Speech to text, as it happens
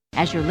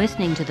As you're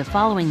listening to the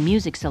following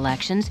music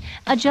selections,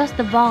 adjust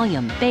the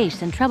volume,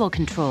 bass, and treble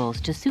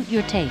controls to suit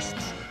your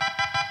tastes.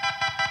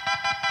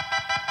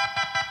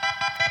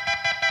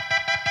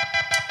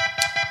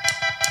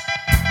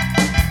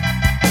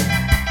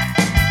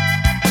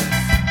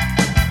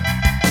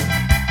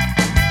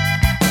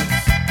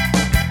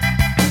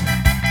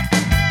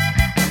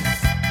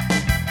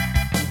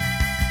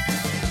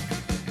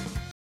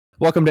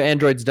 Welcome to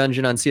Android's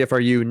Dungeon on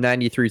CFRU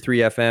 93.3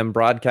 FM,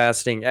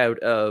 broadcasting out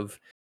of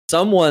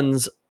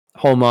someone's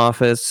home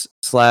office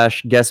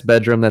 / guest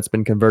bedroom that's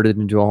been converted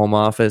into a home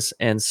office,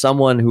 and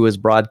someone who is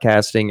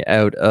broadcasting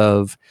out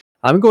of,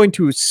 I'm going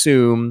to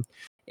assume,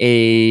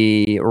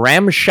 a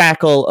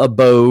ramshackle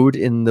abode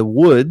in the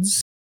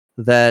woods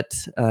that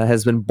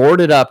has been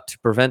boarded up to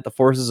prevent the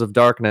forces of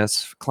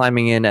darkness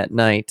climbing in at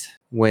night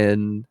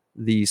when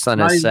the sun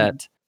has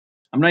set.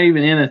 I'm not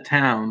even in a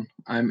town.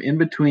 I'm in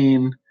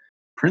between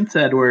Prince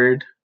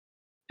Edward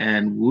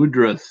and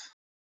Woodruss.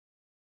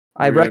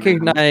 I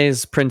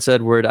recognize Prince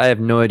Edward. I have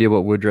no idea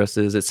what Woodruss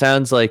is. It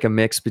sounds like a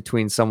mix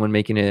between someone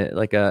making it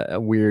like a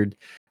weird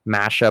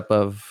mashup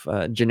of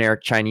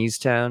generic Chinese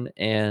town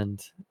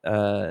and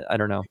I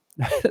don't know,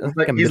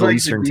 like a Middle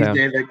Eastern town.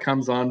 He's like the DJ that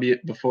comes on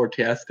before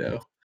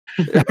Tiesto.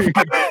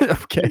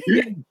 Okay.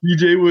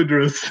 DJ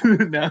Woodruss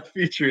now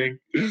featuring.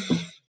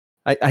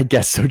 I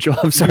guess so, Joel.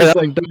 I'm sorry.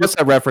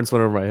 That reference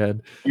went over my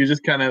head. You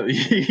just kind of,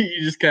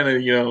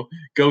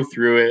 go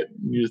through it.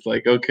 You're just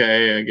like,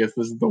 okay, I guess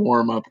this is the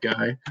warm up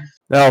guy.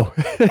 Oh,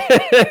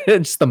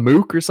 it's the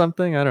Mook or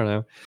something. I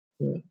don't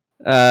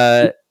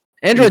know.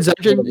 Android's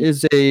Dungeon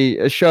is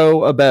a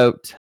show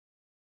about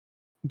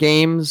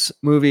games,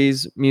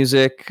 movies,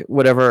 music,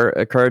 whatever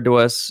occurred to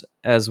us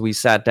as we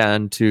sat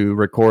down to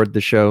record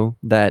the show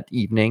that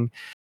evening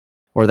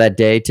or that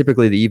day.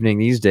 Typically the evening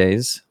these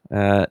days.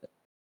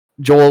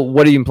 Joel,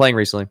 what have you been playing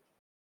recently?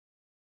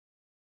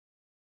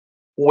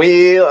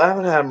 Well, I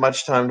haven't had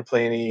much time to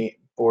play any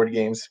board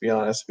games, to be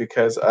honest,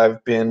 because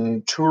I've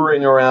been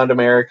touring around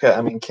America.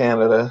 I'm in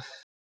Canada,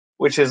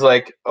 which is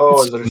like,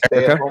 is it a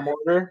stay-at-home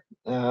order?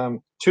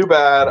 Too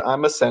bad.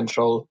 I'm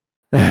essential,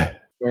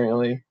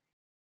 apparently.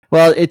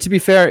 Well, to be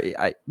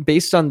fair,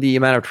 based on the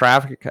amount of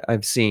traffic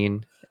I've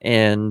seen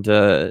and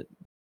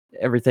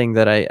everything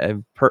that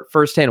I've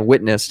firsthand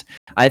witnessed,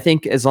 I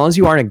think as long as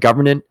you aren't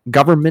a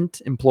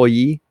government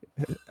employee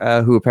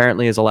who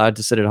apparently is allowed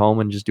to sit at home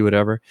and just do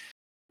whatever,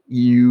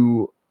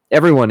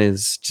 everyone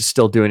is just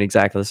still doing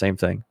exactly the same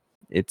thing.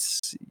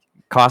 It's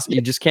cost. You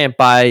just can't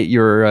buy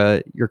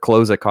your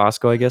clothes at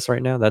Costco, I guess,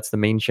 right now. That's the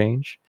main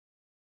change.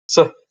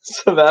 So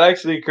that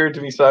actually occurred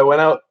to me. So I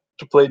went out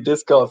to play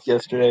disc golf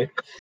yesterday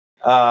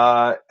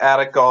at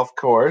a golf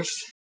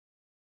course.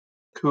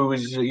 Who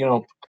was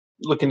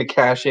looking to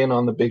cash in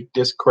on the big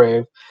disc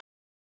crave.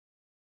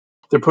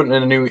 They're putting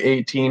in a new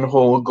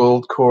 18-hole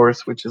gold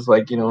course, which is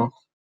like,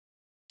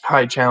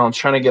 high challenge,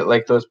 trying to get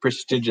like those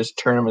prestigious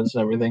tournaments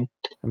and everything.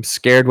 I'm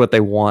scared what they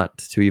want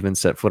to even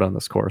set foot on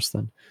this course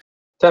then.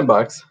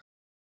 $10.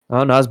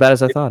 Oh, not as bad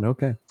as I thought.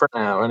 Okay. For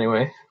now,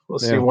 anyway. We'll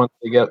see once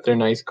they get their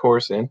nice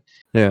course in.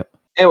 Yeah.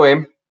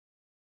 Anyway,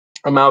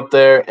 I'm out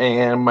there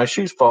and my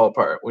shoes fall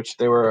apart, which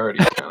they were already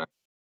kind of.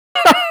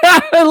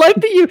 I like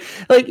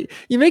that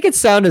you make it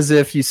sound as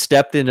if you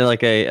stepped into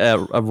like a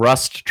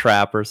rust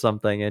trap or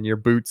something and your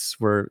boots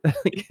were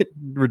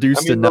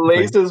reduced to nothing. The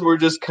laces were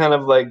just kind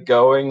of like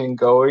going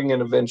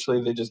and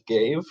eventually they just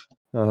gave.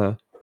 Uh-huh.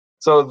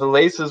 So the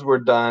laces were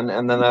done,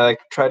 and then I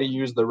try to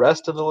use the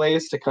rest of the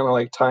lace to kind of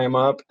like tie them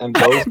up, and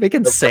those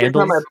making sandals.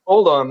 Every time I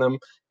pulled on them,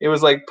 it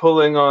was like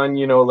pulling on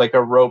like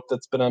a rope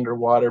that's been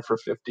underwater for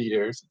 50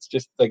 years. It's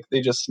just like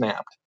they just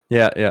snapped.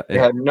 Yeah. They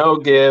had no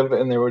give,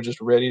 and they were just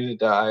ready to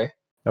die.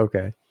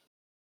 Okay.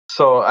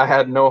 So I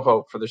had no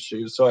hope for the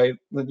shoes. So I,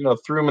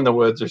 threw them in the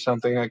woods or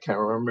something. I can't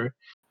remember.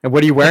 And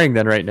what are you wearing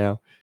then right now?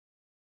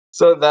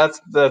 So that's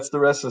the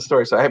rest of the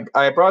story. So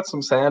I brought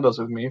some sandals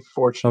with me,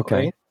 fortunately.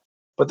 Okay.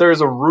 But there is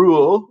a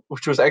rule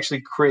which was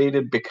actually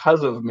created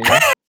because of me,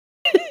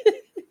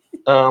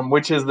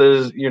 which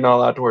is you're not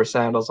allowed to wear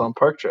sandals on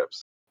park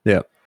trips.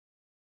 Yeah.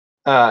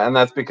 And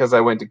that's because I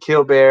went to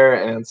Kill Bear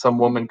and some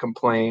woman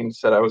complained,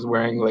 said I was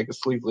wearing like a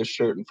sleeveless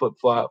shirt and flip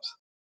flops.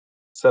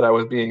 Said I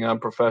was being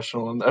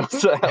unprofessional, and that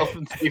was a health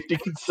and safety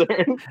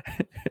concern.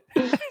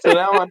 So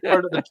now I'm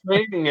part of the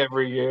training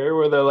every year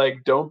where they're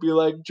like, don't be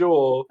like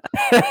Joel.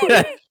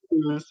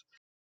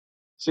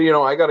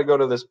 So, I got to go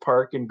to this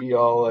park and be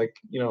all like,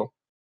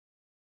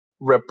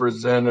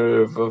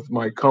 representative of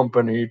my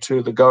company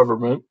to the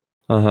government.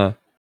 Uh-huh.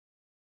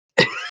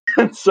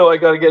 So I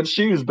got to get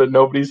shoes, but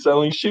nobody's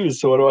selling shoes.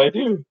 So what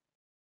do?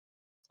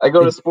 I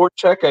go to Sport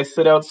Check. I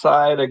sit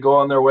outside. I go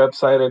on their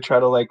website. I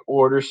try to like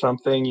order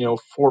something,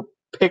 for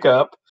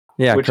pickup.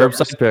 Yeah,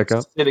 curbside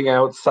pickup. Sitting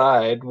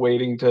outside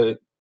waiting to,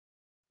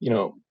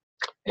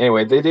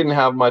 Anyway, they didn't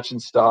have much in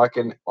stock,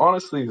 and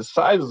honestly, the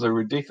sizes are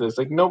ridiculous.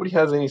 Like nobody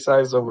has any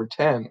size over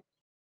 10.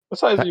 What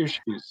size are your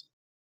shoes?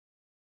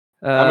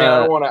 I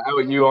don't want to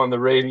out you on the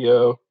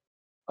radio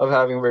of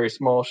having very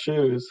small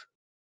shoes.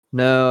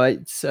 No,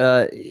 it's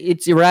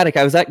erratic.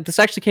 This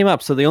actually came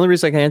up. So the only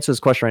reason I can answer this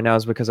question right now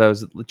is because I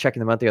was checking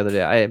them out the other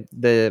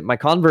day. My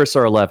Converse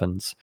are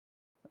 11s,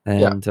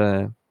 and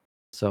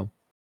so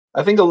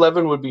I think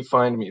 11 would be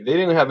fine to me. They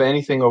didn't have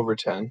anything over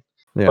 10,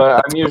 yeah, but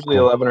that's I'm usually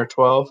cool. 11 or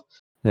 12.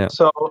 Yeah.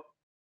 So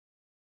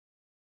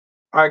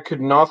I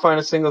could not find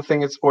a single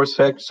thing at Sports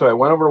Tech, so I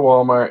went over to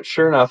Walmart.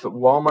 Sure enough,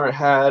 Walmart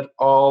had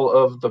all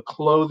of the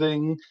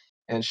clothing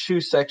and shoe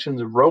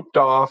sections roped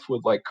off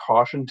with like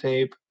caution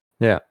tape.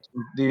 Yeah.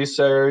 These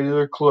are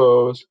your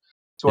clothes.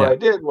 So what Yeah. I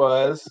did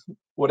was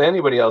what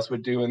anybody else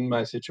would do in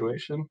my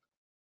situation.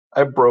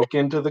 I broke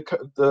into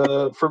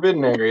the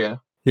forbidden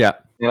area. Yeah.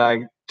 And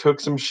I took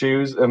some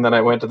shoes, and then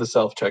I went to the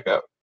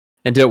self-checkout.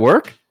 And did it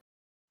work?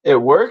 It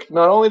worked.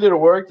 Not only did it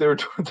work, they were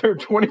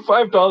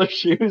 $25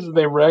 shoes, and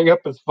they rang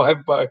up as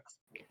 $5.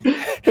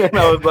 And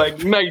I was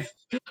like, nice,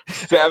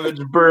 savage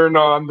burn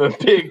on the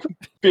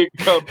big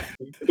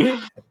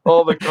company.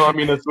 All the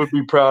communists would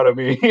be proud of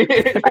me.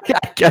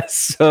 I guess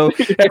so.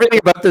 Everything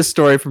about this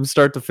story from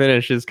start to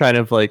finish is kind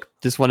of like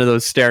just one of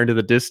those stare into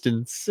the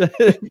distance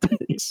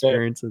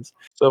experiences.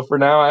 So for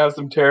now, I have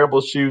some terrible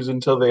shoes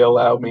until they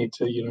allow me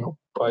to,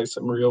 buy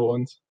some real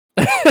ones.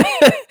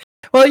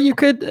 Well, you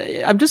could.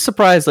 I'm just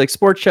surprised. Like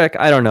Sport Check,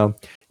 I don't know.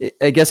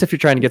 I guess if you're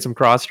trying to get some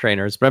cross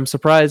trainers, but I'm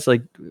surprised.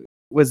 Like,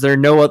 was there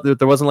no other?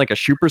 There wasn't like a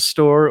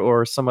superstore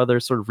or some other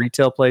sort of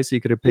retail place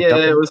you could have picked up.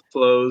 Yeah, it was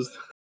closed.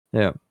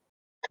 Yeah.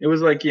 It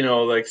was like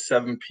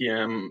 7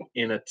 p.m.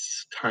 in a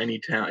tiny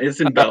town. It's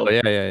in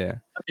Belleville. Yeah.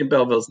 In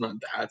Belleville's not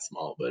that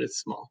small, but it's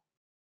small.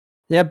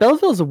 Yeah,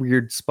 Belleville's a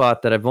weird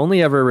spot that I've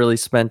only ever really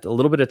spent a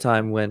little bit of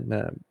time when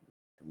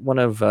one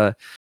of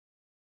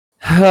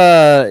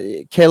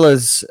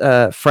Kayla's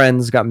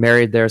friends got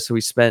married there, so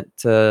we spent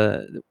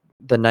the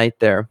night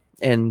there,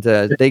 and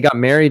they got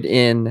married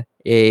in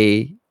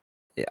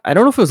I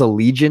don't know if it was a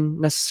Legion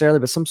necessarily,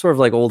 but some sort of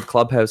like old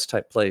clubhouse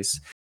type place.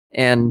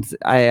 And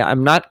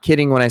I'm not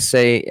kidding when I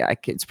say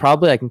it's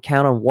probably I can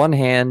count on one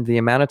hand the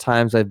amount of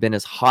times I've been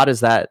as hot as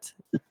that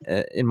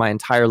in my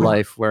entire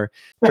life, where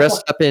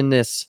dressed up in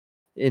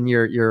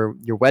your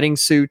wedding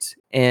suit,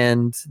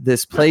 and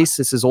this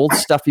is old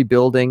stuffy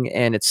building,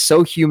 and it's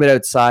so humid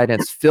outside, and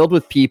it's filled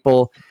with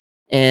people,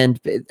 and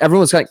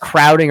everyone's like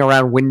crowding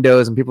around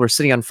windows, and people are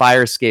sitting on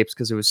fire escapes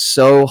because it was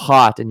so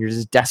hot, and you're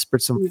just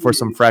desperate for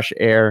some fresh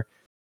air.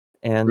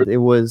 And it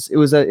was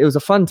a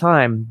fun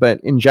time, but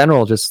in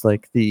general, just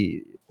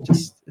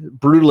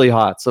brutally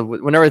hot. So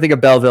whenever I think of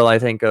Belleville, I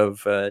think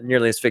of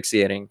nearly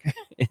asphyxiating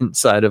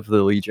inside of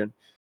the Legion.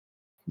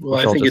 Well,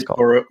 I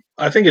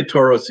think at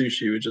Toro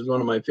Sushi, which is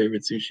one of my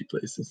favorite sushi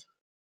places.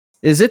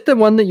 Is it the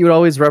one that you would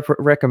always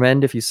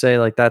recommend if you say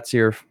like that's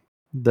the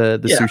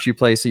sushi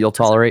place that you'll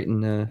tolerate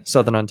in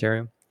Southern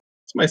Ontario?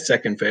 It's my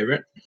second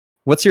favorite.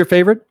 What's your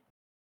favorite?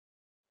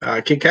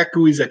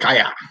 Kikaku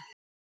Izakaya.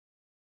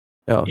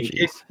 Oh,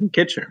 in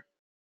Kitchener.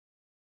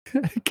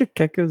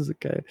 Kikaku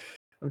Izakaya.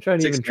 I'm trying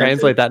to even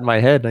translate that in my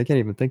head. I can't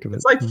even think of it.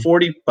 It's like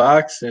 $40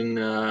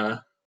 and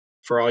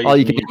for all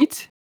you can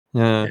eat.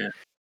 Yeah.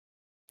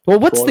 Well,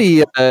 what's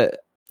the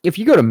if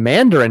you go to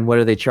Mandarin, what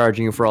are they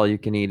charging you for all you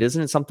can eat?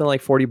 Isn't it something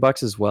like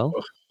 $40 as well?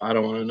 I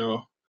don't want to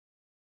know.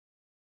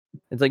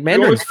 It's like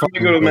Mandarin. You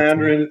go to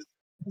Mandarin, it's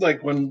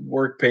like when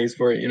work pays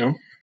for it,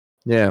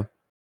 Yeah.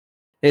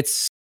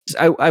 It's.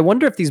 I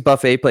wonder if these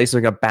buffet places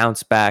are going to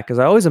bounce back, because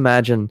I always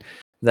imagine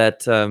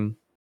that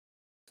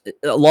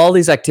all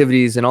these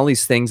activities and all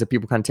these things that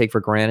people kind of take for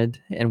granted,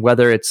 and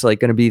whether it's like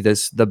going to be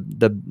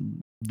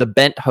the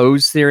bent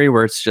hose theory,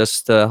 where it's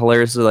just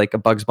hilariously like a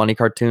Bugs Bunny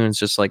cartoon. It's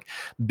just like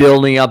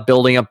building up,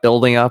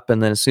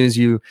 and then as soon as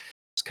you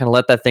just kind of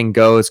let that thing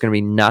go, it's going to be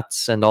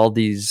nuts, and all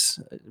these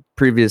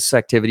previous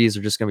activities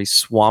are just going to be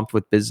swamped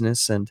with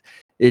business, and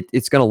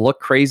it's going to look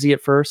crazy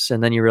at first,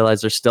 and then you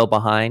realize they're still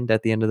behind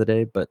at the end of the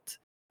day. But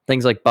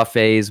things like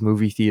buffets,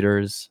 movie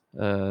theaters.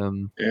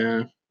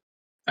 Yeah.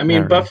 I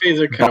mean, buffets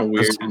are kind of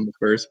weird in the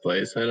first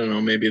place. I don't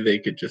know. Maybe they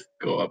could just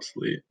go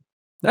obsolete.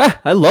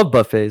 I love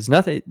buffets.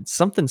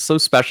 Something so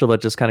special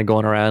about just kind of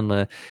going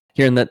around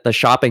hearing the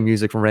shopping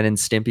music from Ren and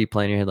Stimpy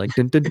playing in your head, like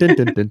dun dun dun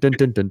dun dun dun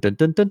dun dun dun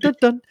dun dun dun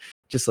dun.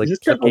 Just like it's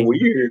kind of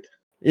weird.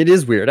 It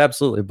is weird,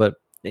 absolutely. But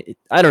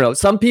I don't know.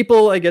 Some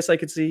people, I guess, I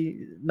could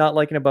see not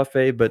liking a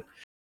buffet, but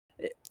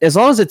as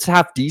long as it's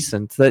half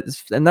decent,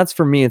 that's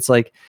for me. It's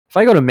like if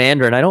I go to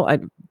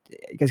Mandarin,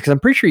 because I'm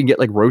pretty sure you can get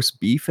like roast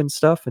beef and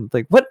stuff, and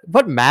like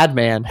what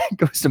madman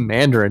goes to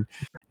Mandarin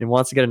and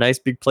wants to get a nice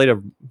big plate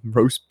of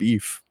roast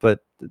beef?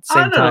 But at the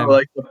same time,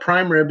 like the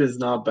prime rib is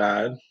not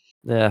bad.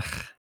 Yeah,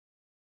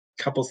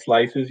 couple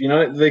slices.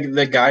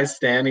 The guy's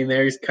standing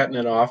there, he's cutting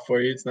it off for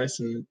you. It's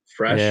nice and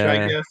fresh,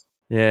 I guess.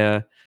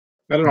 Yeah,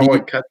 I don't know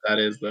what cut that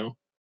is though.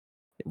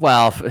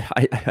 Well,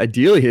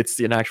 ideally it's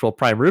an actual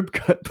prime rib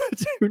cut,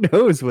 but who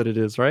knows what it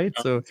is, right?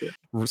 So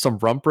some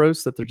rump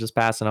roast that they're just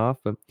passing off.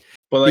 But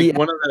like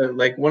one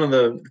of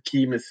the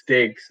key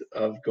mistakes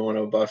of going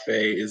to a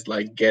buffet is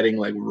like getting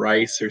like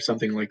rice or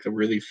something like the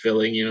really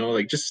filling,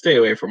 like just stay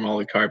away from all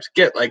the carbs.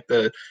 Get like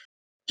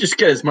just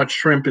get as much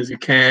shrimp as you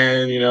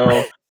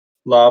can,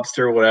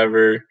 lobster,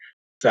 whatever.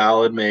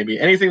 salad, maybe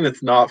anything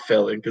that's not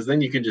filling, because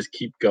then you can just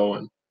keep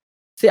going.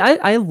 See,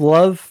 I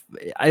love.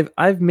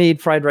 I've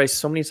made fried rice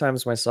so many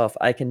times myself.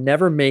 I can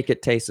never make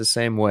it taste the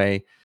same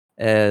way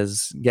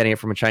as getting it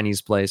from a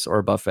Chinese place or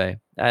a buffet.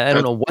 I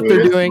don't know what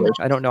they're doing.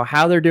 I don't know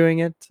how they're doing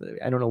it.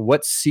 I don't know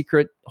what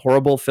secret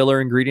horrible filler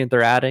ingredient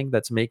they're adding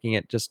that's making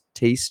it just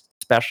taste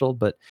special.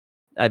 But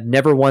I've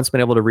never once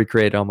been able to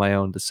recreate it on my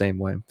own the same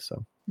way.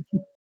 So,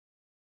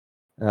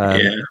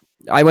 Yeah.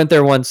 I went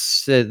there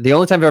once. The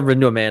only time I've ever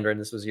been to a Mandarin,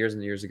 this was years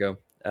and years ago.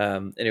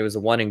 And it was the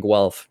one in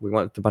Guelph. We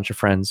went with a bunch of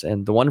friends,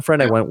 and the one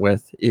friend I went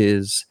with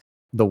is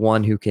the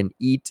one who can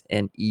eat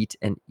and eat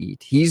and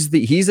eat. He's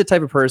the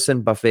type of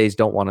person buffets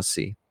don't want to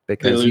see,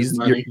 because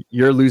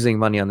you're losing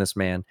money on this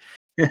man.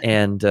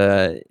 and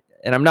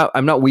I'm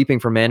not weeping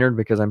for Mandarin,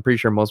 because I'm pretty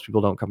sure most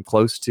people don't come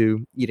close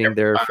to eating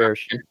their fair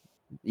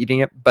eating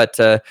it. But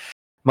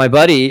my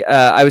buddy,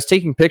 I was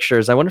taking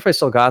pictures. I wonder if I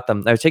still got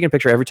them. I was taking a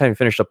picture every time he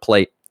finished a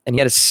plate, and he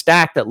had a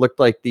stack that looked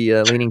like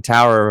the Leaning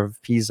Tower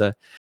of Pisa.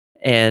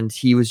 And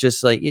he was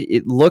just like,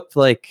 it looked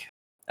like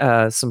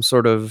some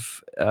sort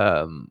of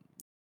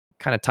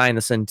kind of tying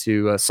this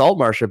into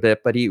Saltmarsh a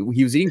bit, but he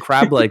was eating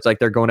crab legs like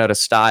they're going out of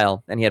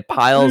style, and he had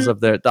piles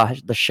of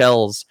the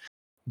shells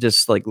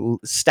just like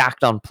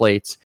stacked on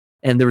plates,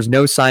 and there was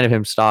no sign of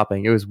him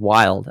stopping. It was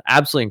wild,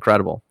 absolutely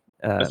incredible.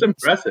 That's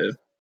impressive.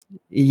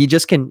 He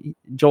just can,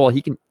 Joel.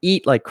 He can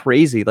eat like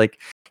crazy. Like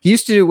he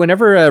used to,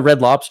 whenever Red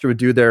Lobster would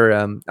do their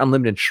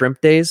unlimited shrimp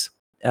days.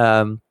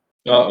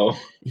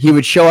 He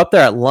would show up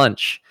there at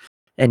lunch,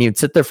 and he would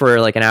sit there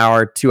for like an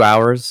hour, 2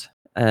 hours,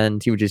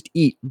 and he would just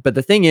eat. But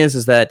the thing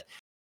is that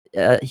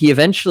he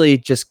eventually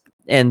just,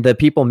 and the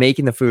people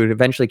making the food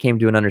eventually came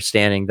to an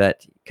understanding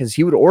that, because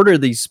he would order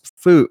these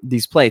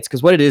plates,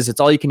 because what it is, it's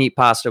all you can eat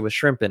pasta with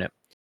shrimp in it.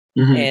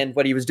 Mm-hmm. And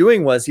what he was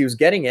doing was he was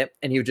getting it,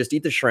 and he would just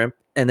eat the shrimp,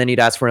 and then he'd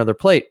ask for another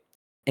plate.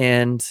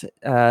 And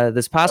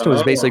this pasta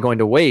was basically going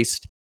to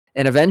waste.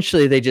 And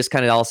eventually they just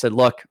kind of all said,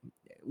 look,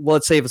 well,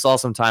 let's save us all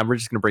some time. We're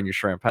just going to bring you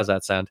shrimp. How's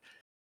that sound?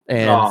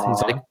 And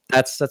he's like,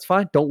 that's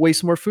fine. Don't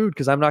waste more food,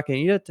 because I'm not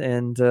going to eat it.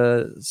 And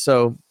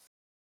so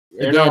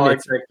they're not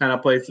like the kind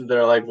of places that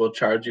are like, we'll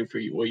charge you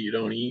for what you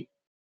don't eat.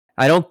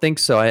 I don't think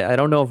so. I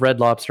don't know if Red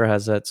Lobster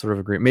has that sort of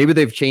agreement. Maybe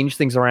they've changed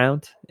things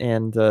around,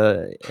 and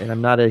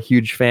I'm not a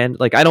huge fan.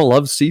 Like, I don't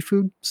love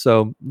seafood,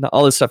 so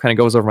all this stuff kind of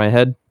goes over my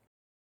head.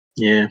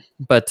 Yeah.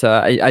 But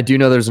I do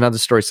know there's another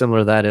story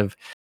similar to that of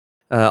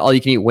all you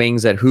can eat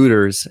wings at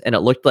Hooters, and it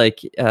looked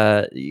like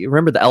you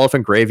remember the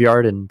elephant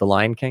graveyard in The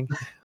Lion King?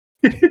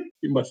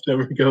 You must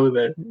never go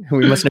there.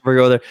 We must never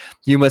go there.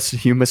 You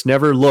must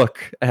never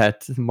look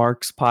at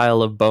Mark's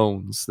pile of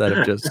bones that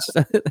have just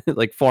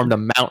like formed a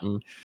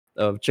mountain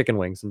of chicken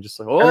wings, and just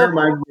like, That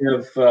reminds me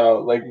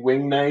of like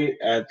wing night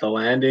at the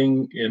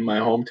Landing in my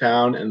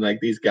hometown, and like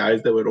these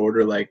guys that would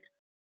order like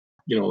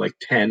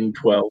 10,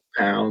 12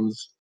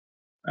 pounds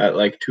at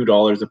like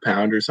 $2 a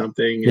pound or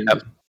something, and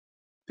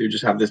they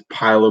just have this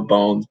pile of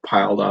bones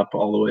piled up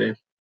all the way.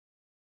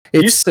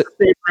 You still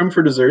save room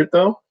for dessert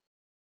though?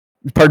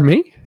 Pardon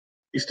me?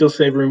 You still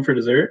save room for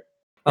dessert?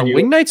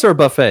 Wing nights or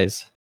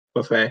buffets?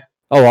 Buffet.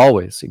 Oh,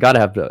 always. You got to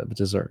have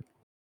dessert.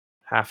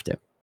 Have to.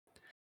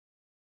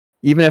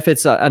 Even if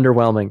it's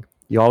underwhelming,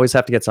 you always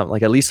have to get something,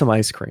 like at least some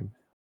ice cream.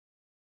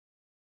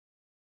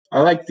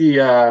 I like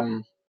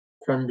the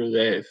creme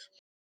brulees.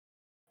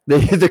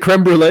 The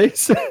creme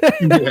brulees?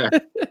 Yeah.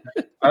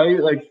 I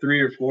eat like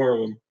 3 or 4 of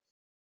them.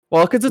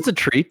 Well, because it's a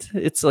treat.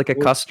 It's like a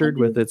custard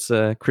with its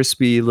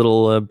crispy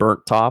little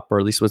burnt top, or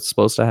at least what's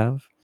supposed to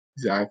have.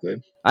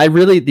 Exactly.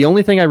 The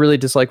only thing I really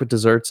dislike with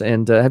desserts,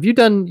 and have you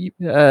done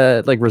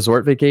like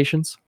resort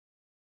vacations?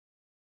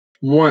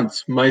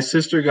 Once. My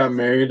sister got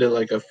married at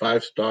like a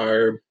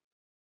 5-star.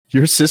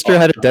 Your sister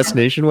had a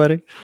destination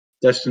wedding?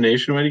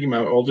 Destination wedding?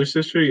 My older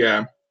sister?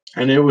 Yeah.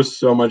 And it was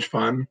so much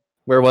fun.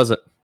 Where was it?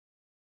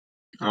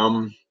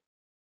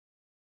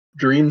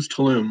 Dreams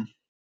Tulum.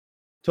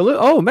 Tulum?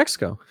 Oh,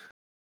 Mexico.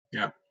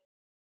 Yeah.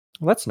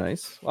 Well, that's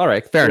nice. All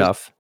right, fair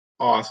enough.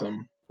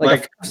 Awesome.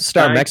 Like a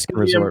star Mexican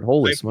resort.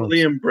 Holy smokes.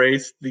 Really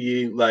embraced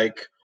the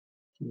like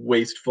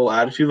wasteful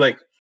attitude. Like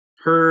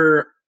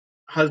her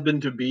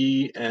husband to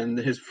be and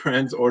his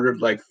friends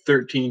ordered like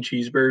 13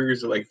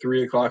 cheeseburgers at like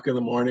 3:00 in the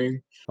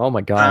morning. Oh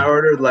my god. I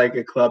ordered like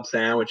a club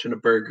sandwich and a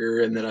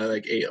burger, and then I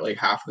like ate like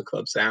half the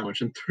club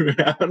sandwich and threw it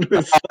out.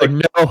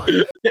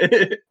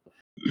 No.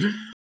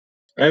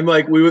 And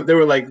like there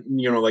were like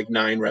like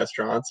 9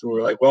 restaurants, and we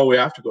were like, well, we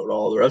have to go to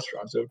all the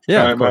restaurants. So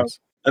yeah, of course.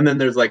 And then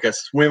there's like a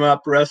swim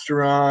up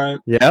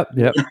restaurant. Yep.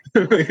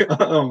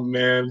 Oh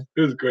man,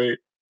 it was great.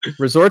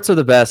 Resorts are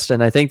the best,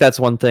 and I think that's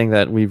one thing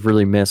that we've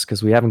really missed,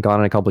 because we haven't gone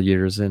in a couple of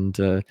years, and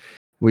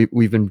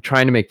we've been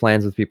trying to make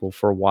plans with people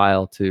for a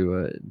while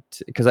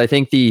because I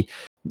think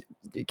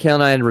Kale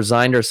and I had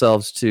resigned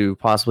ourselves to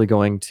possibly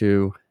going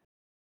to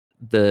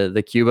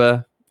the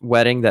Cuba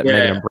wedding that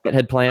Megan and Brett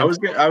had planned.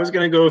 I was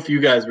gonna go if you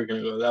guys were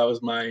gonna go. That was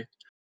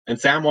and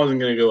Sam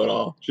wasn't gonna go at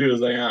all. She was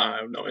like, I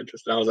have no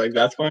interest. And I was like,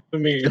 that's fine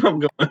with me. I'm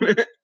going.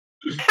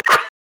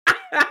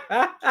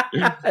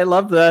 I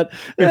love that.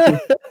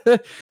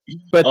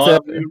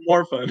 But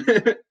more fun.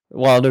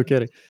 Well, no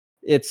kidding.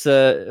 It's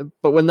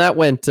but when that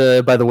went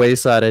by the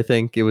wayside, I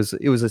think it was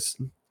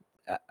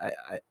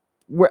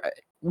we're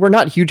we're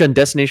not huge on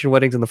destination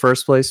weddings in the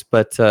first place,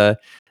 but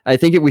I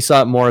think we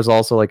saw it more as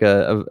also like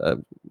a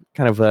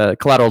kind of a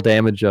collateral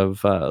damage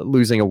of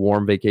losing a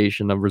warm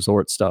vacation of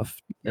resort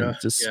stuff, and Yeah,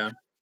 just yeah.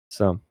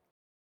 so.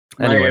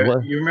 Anyway,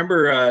 well, You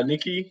remember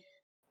Nikki?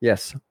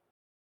 yes.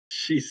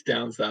 She's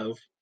down south.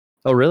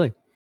 Oh, really?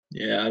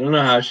 Yeah, I don't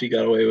know how she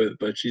got away with it,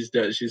 but she's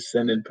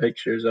sending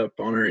pictures up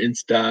on her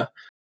Insta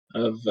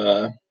of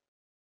I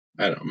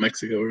don't know,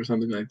 Mexico or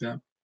something like that.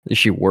 Is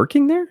she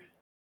working there?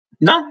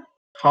 No,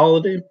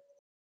 holiday.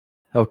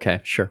 Okay,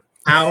 sure.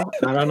 How?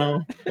 I don't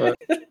know. But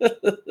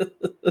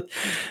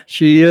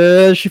she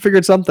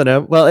figured something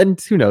out. Well, and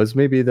who knows?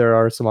 Maybe there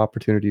are some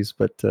opportunities,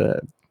 but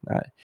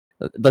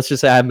let's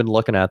just say I haven't been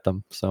looking at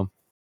them. So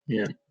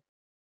yeah,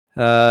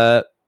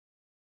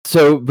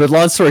 so but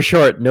long story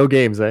short, no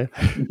games, eh?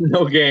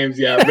 no games.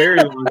 Yeah, very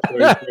long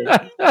story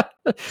short.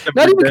 Except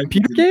Not for even Dungeons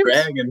computer and games.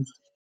 Dragons.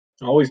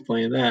 Always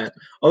playing that.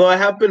 Although I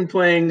have been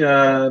playing,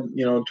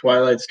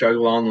 Twilight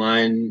Struggle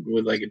online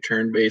with like a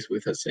turn base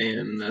with Hassan,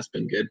 and that's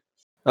been good.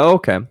 Oh,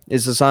 okay.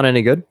 Is Hassan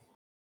any good?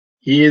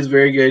 He is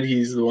very good.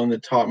 He's the one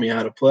that taught me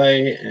how to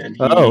play, and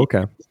Oh,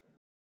 okay.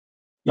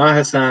 not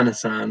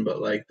Hassan,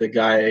 but like the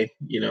guy,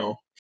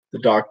 the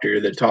doctor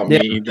that taught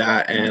me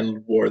that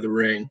and War of the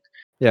Ring.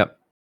 Yeah.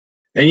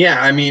 And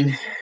yeah, I mean,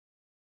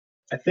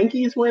 I think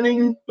he's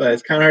winning, but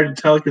it's kind of hard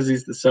to tell because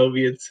he's the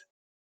Soviets.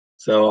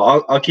 So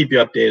I'll keep you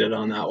updated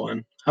on that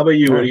one. How about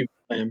you? All What right.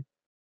 are you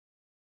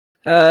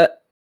playing?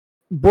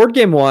 Board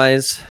game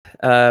wise,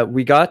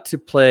 we got to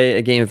play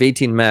a game of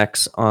 18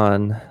 mechs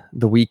on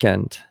the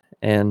weekend,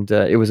 and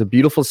it was a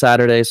beautiful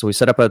Saturday. So we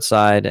set up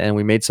outside and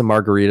we made some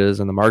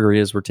margaritas, and the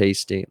margaritas were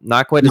tasty.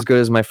 Not quite as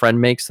good as my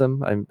friend makes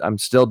them. I'm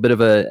still a bit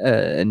of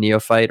a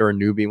neophyte or a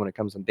newbie when it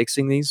comes to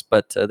mixing these,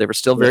 but they were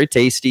still very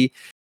tasty.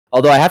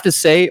 Although I have to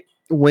say,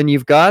 when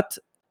you've got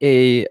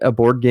a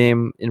board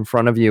game in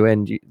front of you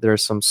and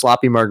there's some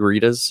sloppy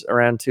margaritas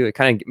around too, it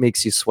kind of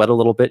makes you sweat a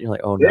little bit. You're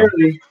like, oh no.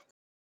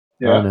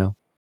 Yeah. Oh no.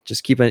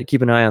 Just keep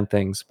an eye on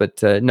things.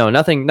 But no,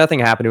 nothing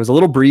happened. It was a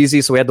little breezy,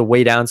 so we had to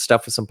weigh down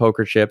stuff with some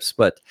poker chips.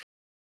 But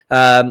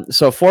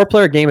so a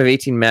 4-player game of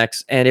 18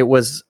 mechs, and it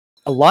was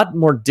a lot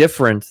more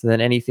different than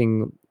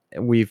anything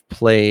we've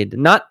played.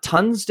 Not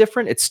tons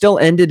different. It still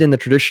ended in the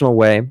traditional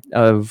way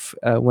of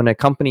when a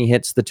company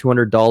hits the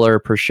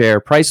 $200 per share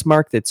price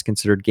mark, it's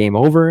considered game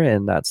over,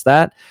 and that's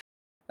that.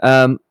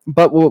 But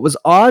what was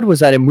odd was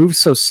that it moved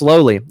so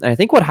slowly. And I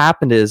think what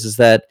happened is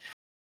that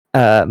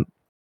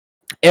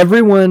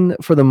everyone,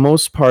 for the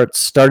most part,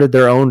 started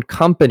their own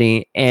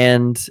company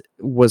and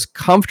was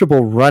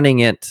comfortable running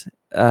it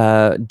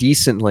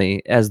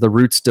decently as the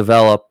roots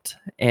developed,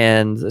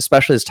 and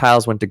especially as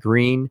tiles went to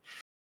green.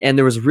 And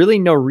there was really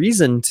no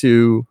reason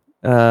to,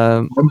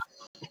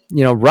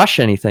 rush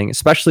anything,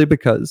 especially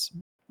because,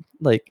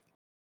 like,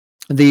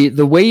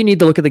 the way you need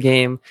to look at the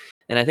game,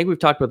 and I think we've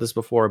talked about this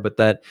before, but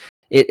that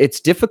it's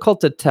difficult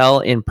to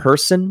tell in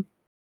person.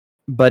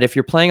 But if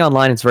you're playing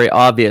online, it's very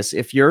obvious.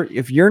 If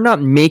you're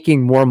not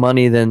making more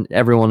money than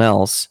everyone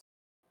else,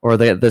 or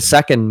the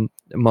second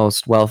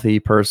most wealthy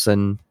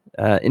person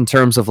in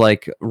terms of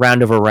like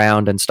round over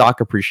round and stock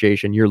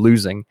appreciation, you're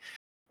losing.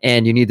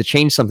 And you need to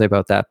change something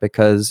about that,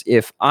 because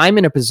if I'm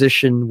in a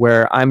position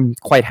where I'm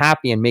quite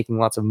happy and making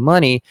lots of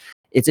money,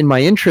 it's in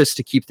my interest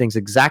to keep things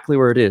exactly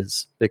where it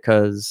is,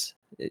 because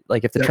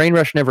like if the train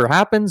rush never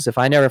happens, if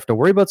I never have to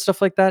worry about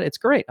stuff like that, it's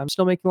great. I'm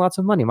still making lots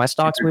of money. My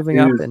stock's moving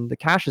up and the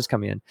cash is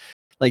coming in.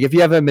 Like if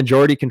you have a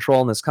majority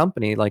control in this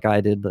company, like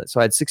I did, so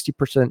I had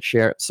 60%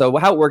 share. So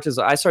how it worked is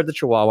I started the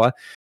Chihuahua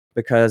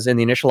because in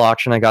the initial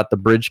auction, I got the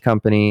Bridge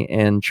company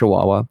in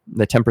Chihuahua,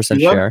 the 10%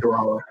 share.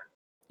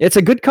 It's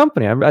a good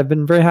company. I've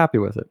been very happy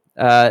with it.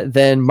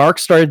 Then Mark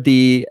started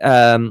the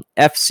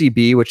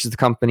FCB, which is the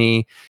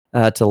company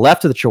to the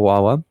left of the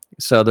Chihuahua.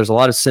 So there's a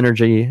lot of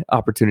synergy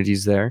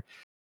opportunities there.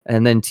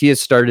 And then Tia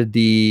started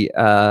the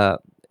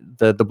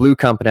blue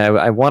company.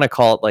 I want to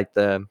call it like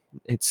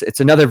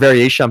it's another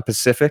variation on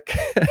Pacific,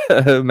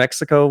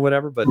 Mexico,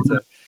 whatever. But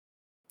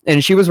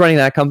and she was running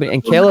that company.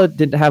 And Kayla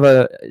didn't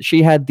have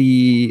she had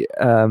the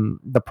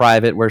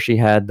private, where she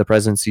had the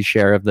presidency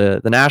share of the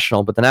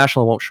national, but the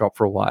national won't show up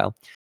for a while.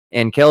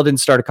 And Kayla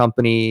didn't start a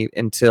company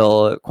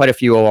until quite a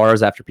few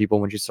ORs after people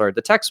when she started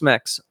the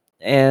Tex-Mex.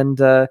 And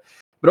but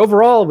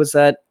overall was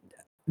that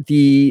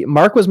the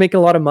Mark was making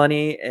a lot of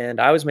money and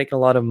I was making a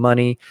lot of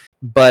money,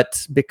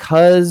 but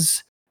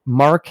because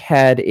Mark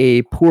had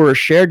a poorer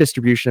share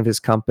distribution of his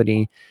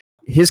company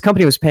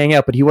was paying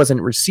out, but he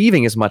wasn't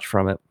receiving as much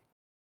from it.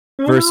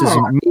 Versus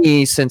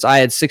me, since I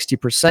had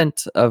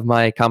 60% of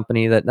my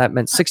company, that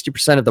meant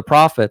 60% of the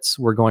profits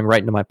were going right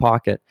into my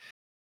pocket.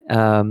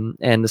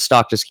 And the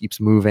stock just keeps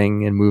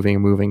moving and moving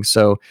and moving.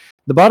 So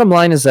the bottom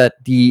line is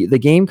that the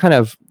game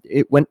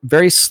it went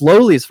very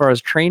slowly as far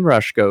as train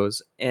rush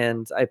goes.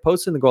 And I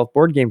posted in the Golf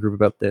Board Game Group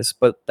about this,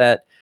 but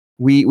that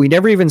we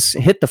never even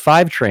hit the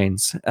 5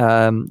 trains.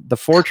 The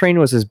 4 train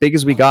was as big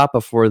as we got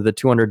before the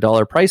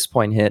 $200 price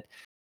point hit.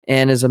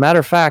 And as a matter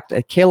of fact,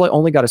 Kayla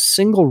only got a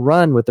single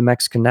run with the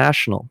Mexican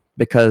national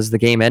because the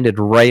game ended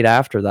right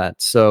after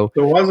that. So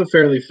it was a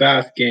fairly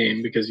fast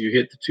game because you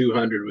hit the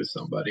 200 with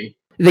somebody.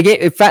 the game,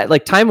 in fact,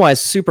 like time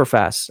wise, super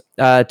fast.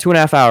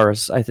 2.5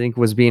 hours, I think,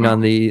 was being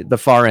on the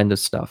far end of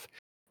stuff.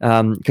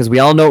 Because we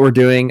all know what we're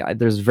doing.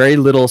 There's very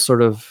little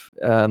sort of,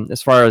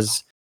 as far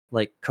as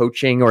like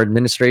coaching or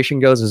administration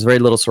goes, there's very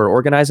little sort of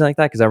organizing like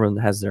that because everyone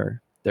has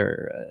their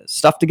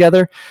stuff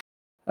together.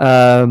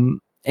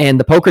 And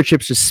the poker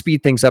chips just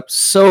speed things up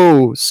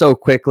so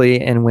quickly.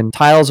 And when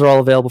tiles are all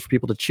available for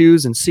people to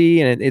choose and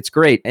see, and it's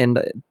great. And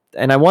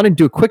I want to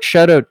do a quick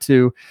shout out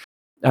to,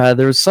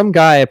 there was some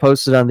guy I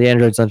posted on the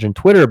Android Dungeon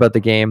Twitter about the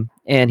game,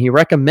 and he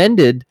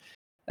recommended,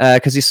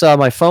 because he saw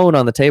my phone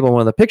on the table in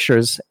one of the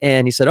pictures,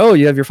 and he said, "Oh,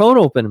 you have your phone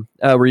open.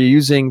 Were you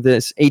using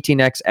this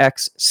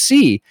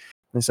 18xxc?"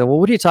 And I said, "Well,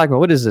 what are you talking about?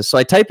 What is this?" So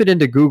I type it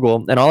into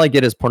Google, and all I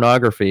get is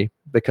pornography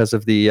because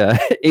of the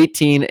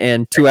 18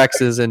 and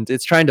 2x's, and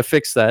it's trying to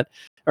fix that,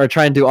 or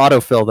try and do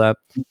autofill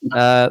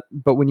that.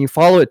 But when you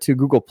follow it to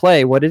Google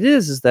Play, what it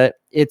is that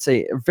it's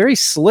a very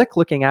slick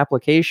looking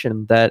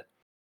application that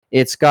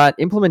it's got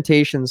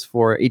implementations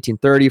for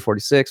 1830,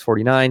 46,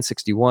 49,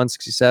 61,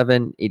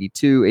 67,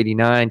 82,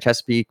 89,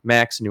 Chesapeake,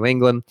 Max, New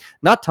England.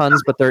 Not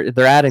tons, but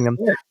they're adding them.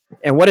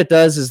 And what it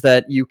does is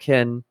that you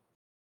can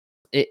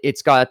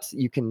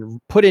you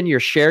can put in your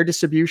share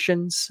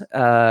distributions.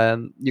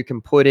 You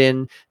can put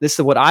in, this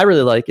is what I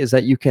really like, is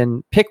that you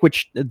can pick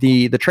which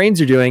the trains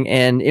you're doing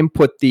and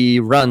input the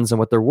runs and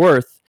what they're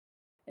worth.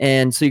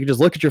 And so you can just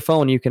look at your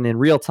phone. You can in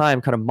real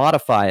time kind of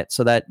modify it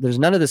so that there's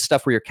none of this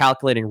stuff where you're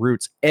calculating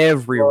routes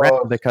every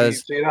round,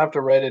 because so you don't have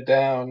to write it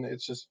down.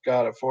 It's just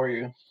got it for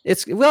you.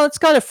 It's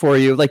got it for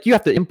you. Like, you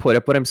have to input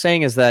it. What I'm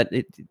saying is that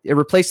it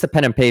replaced the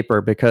pen and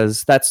paper,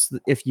 because that's,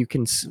 if you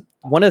can,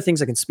 one of the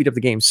things that can speed up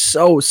the game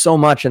so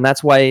much. And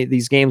that's why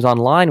these games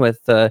online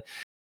with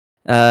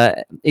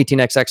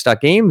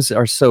 18xx.games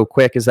are so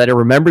quick, is that it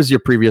remembers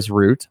your previous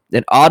route.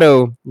 It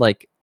auto,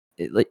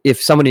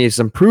 if somebody has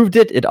improved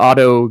it, it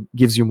auto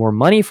gives you more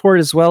money for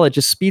it as well. It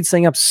just speeds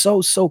things up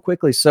so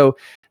quickly. So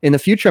in the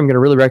future, I'm going to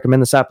really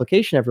recommend this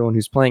application to everyone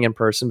who's playing in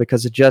person,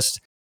 because it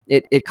just,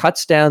 it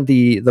cuts down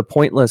the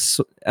pointless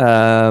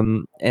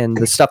and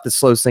the stuff that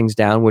slows things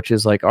down, which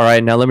is like, all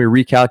right, now let me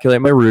recalculate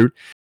my route.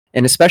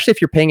 And especially if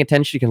you're paying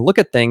attention, you can look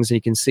at things and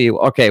you can see,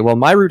 okay, well,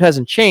 my route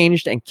hasn't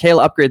changed and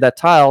Kayla upgraded that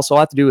tile, so all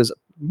I have to do is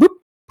boop,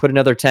 put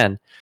another 10.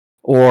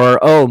 Or,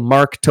 oh,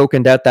 Mark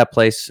tokened out that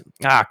place.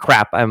 Ah,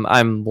 crap,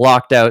 I'm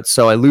locked out,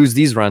 so I lose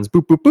these runs.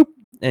 Boop, boop, boop.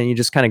 And you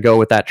just kind of go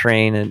with that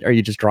train, or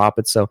you just drop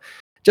it. So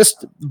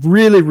just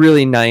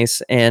really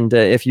nice. And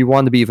if you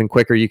want to be even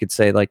quicker, you could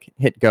say, like,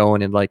 hit go,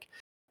 and it, like,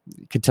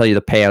 could tell you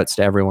the payouts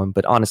to everyone.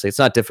 But honestly, it's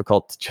not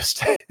difficult to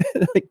just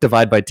like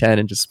divide by 10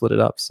 and just split it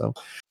up. So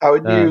how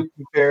would you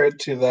compare it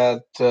to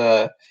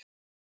that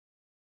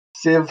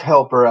Civ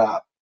Helper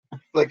app?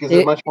 Like, is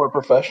it much more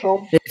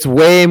professional? It's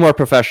way more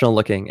professional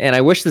looking, and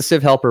I wish the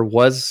Civ Helper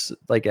was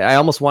like. I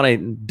almost want to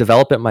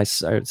develop it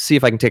myself, see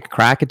if I can take a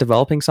crack at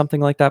developing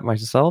something like that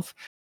myself.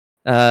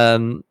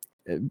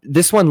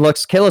 This one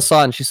looks. Kayla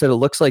saw it and she said it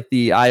looks like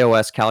the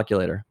iOS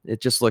calculator.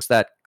 It just looks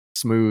that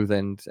smooth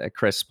and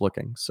crisp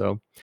looking. So,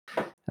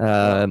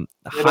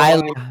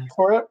 highly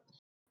for it.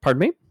 Pardon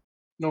me.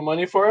 No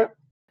money for it.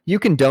 You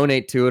can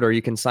donate to it, or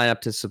you can sign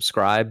up to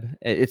subscribe.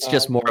 It's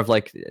just more of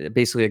like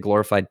basically a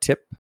glorified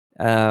tip.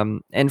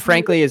 And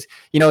frankly, as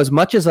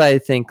much as I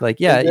think, like,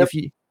 yeah, WinZip? if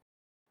you,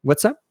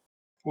 what's up?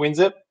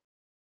 WinZip?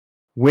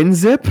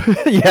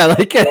 Yeah,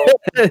 like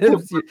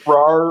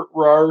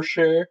RAR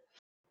share.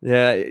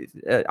 Yeah,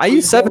 I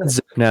use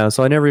 7-Zip now,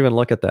 so I never even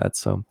look at that.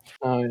 So,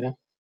 oh yeah.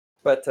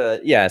 But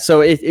yeah,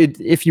 so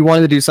if you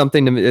wanted to do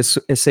something to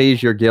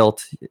assuage your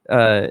guilt,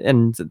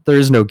 and there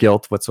is no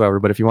guilt whatsoever,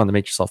 but if you want to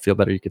make yourself feel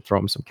better, you could throw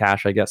them some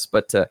cash, I guess.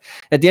 But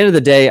at the end of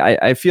the day,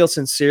 I feel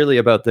sincerely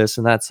about this,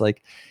 and that's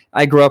like,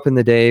 I grew up in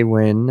the day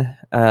when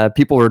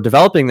people were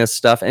developing this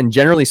stuff, and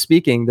generally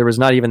speaking, there was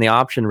not even the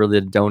option really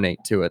to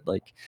donate to it.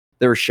 Like,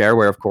 there was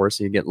shareware, of course,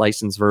 so you get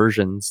licensed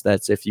versions.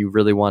 That's if you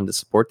really wanted to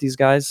support these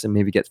guys and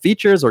maybe get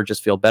features or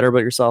just feel better about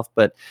yourself.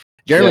 But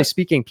generally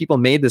speaking, people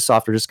made this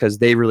software just because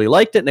they really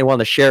liked it and they wanted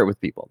to share it with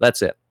people.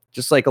 That's it.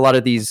 Just like a lot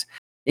of these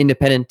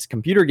independent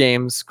computer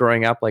games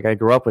growing up. Like, I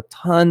grew up with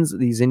tons of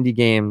these indie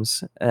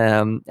games,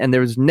 and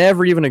there was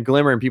never even a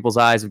glimmer in people's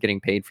eyes of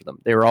getting paid for them.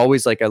 They were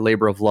always like a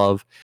labor of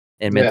love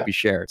and meant to be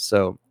shared.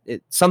 So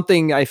it's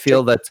something I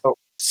feel that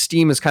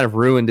Steam has kind of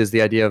ruined, is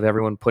the idea of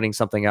everyone putting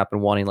something up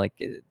and wanting, like,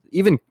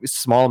 even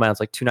small amounts,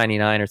 like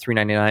 $2.99 or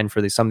 $3.99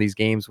 for some of these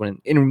games, when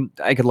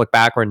I could look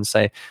backward and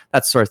say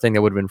that's the sort of thing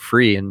that would have been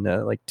free in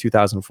like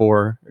 2004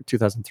 or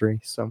 2003.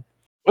 So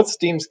what's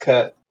Steam's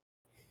cut?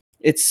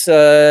 It's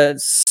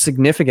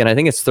significant. I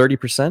think it's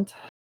 30%.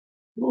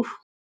 Oof.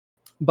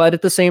 But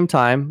at the same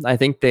time, I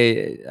think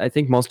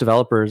most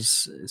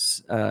developers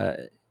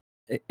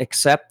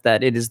accept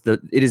that it is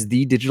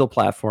the digital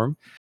platform,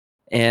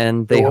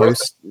 and they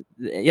host.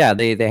 Yeah,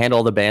 they handle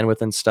all the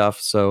bandwidth and stuff.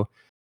 So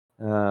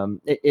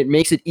it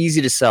makes it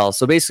easy to sell.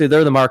 So basically,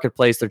 they're the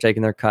marketplace. They're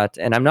taking their cut,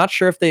 and I'm not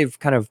sure if they've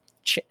kind of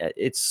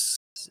it's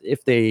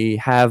if they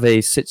have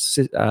a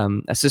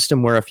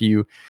system where if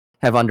you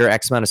have under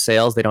X amount of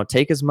sales, they don't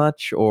take as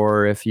much,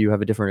 or if you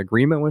have a different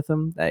agreement with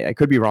them. I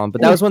could be wrong,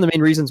 but that was one of the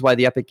main reasons why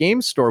the Epic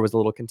Games Store was a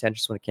little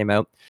contentious when it came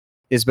out,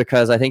 is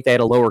because I think they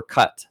had a lower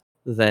cut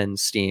than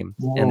Steam,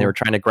 and they were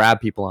trying to grab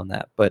people on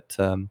that. But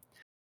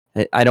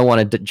I don't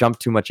want to jump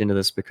too much into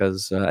this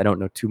because I don't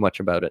know too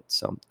much about it,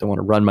 so don't want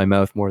to run my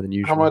mouth more than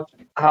usual.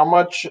 How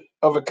much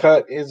of a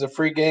cut is a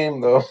free game,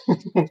 though?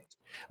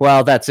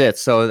 Well, that's it.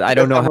 So I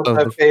don't know how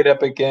I've paid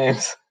Epic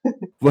Games.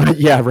 Well,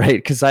 yeah, right.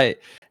 Because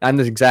I'm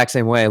the exact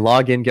same way. I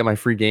log in, get my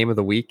free game of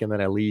the week, and then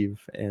I leave.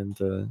 And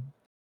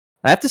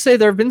I have to say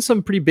there have been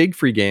some pretty big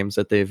free games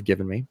that they've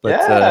given me.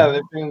 But,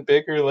 they've been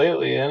bigger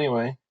lately.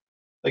 Anyway,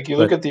 like you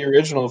look at the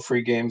original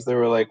free games, they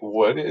were like,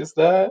 "What is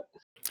that?"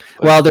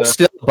 But, well, there's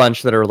still a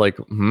bunch that are like,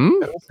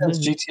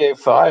 Since GTA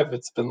 5,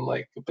 it's been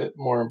like a bit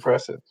more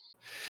impressive.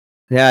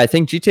 Yeah, I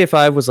think GTA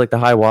 5 was like the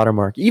high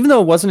watermark, even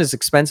though it wasn't as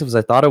expensive as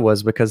I thought it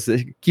was, because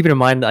keeping in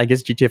mind, I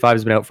guess GTA 5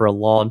 has been out for a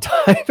long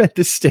time at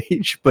this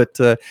stage, but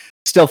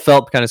still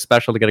felt kind of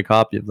special to get a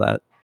copy of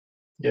that.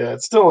 Yeah,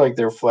 it's still like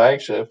their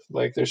flagship.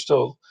 Like they're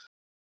still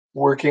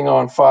working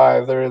on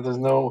 5. There's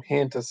no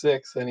hint of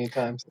 6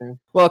 anytime soon.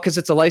 Well, because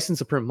it's a license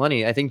to print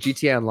money. I think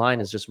GTA Online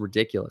is just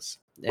ridiculous.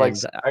 Like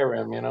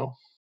Skyrim, you know?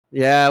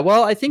 Yeah,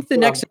 well, I think the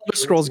next Elder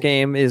Scrolls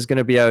game is going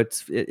to be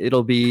out.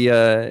 It'll be.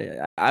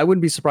 I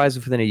wouldn't be surprised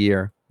if within a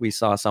year we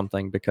saw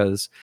something,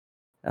 because,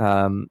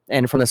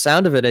 and from the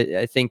sound of it,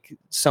 I think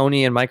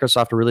Sony and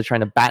Microsoft are really trying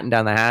to batten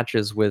down the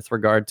hatches with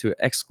regard to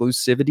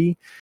exclusivity.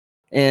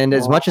 And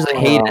as much as I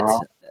hate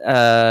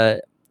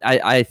it,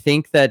 I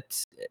think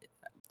that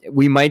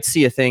we might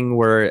see a thing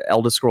where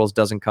Elder Scrolls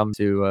doesn't come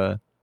to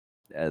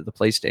the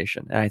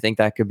PlayStation, and I think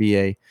that could be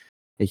a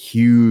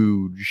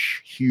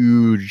huge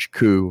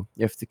coup,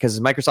 because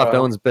Microsoft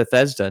owns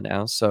Bethesda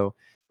now, so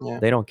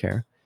they don't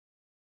care.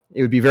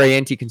 It would be very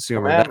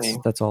anti-consumer.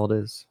 That's all it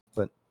is.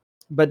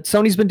 But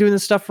Sony's been doing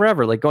this stuff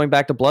forever, like going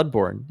back to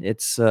Bloodborne.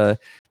 It's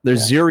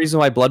there's zero reason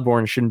why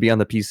Bloodborne shouldn't be on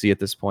the PC at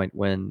this point,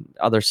 when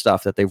other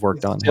stuff that they've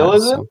worked on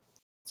has. So.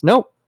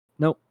 Nope.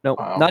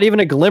 Wow. Not even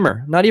a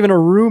glimmer, not even a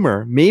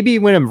rumor. Maybe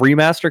when a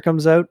remaster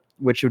comes out,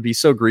 which would be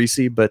so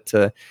greasy, but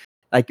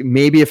like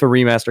maybe if a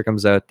remaster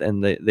comes out,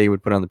 then they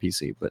would put it on the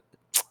PC, but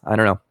I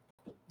don't know.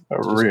 A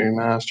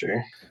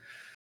remaster.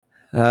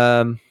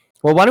 Well,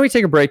 why don't we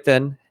take a break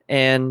then,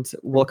 and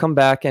we'll come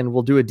back and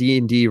we'll do a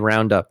D&D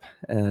roundup,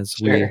 as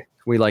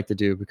we like to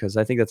do, because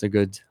I think that's a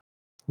good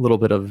little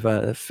bit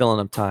of filling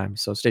up time.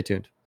 So stay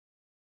tuned.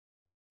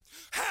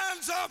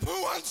 Hands up,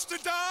 who wants to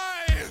die?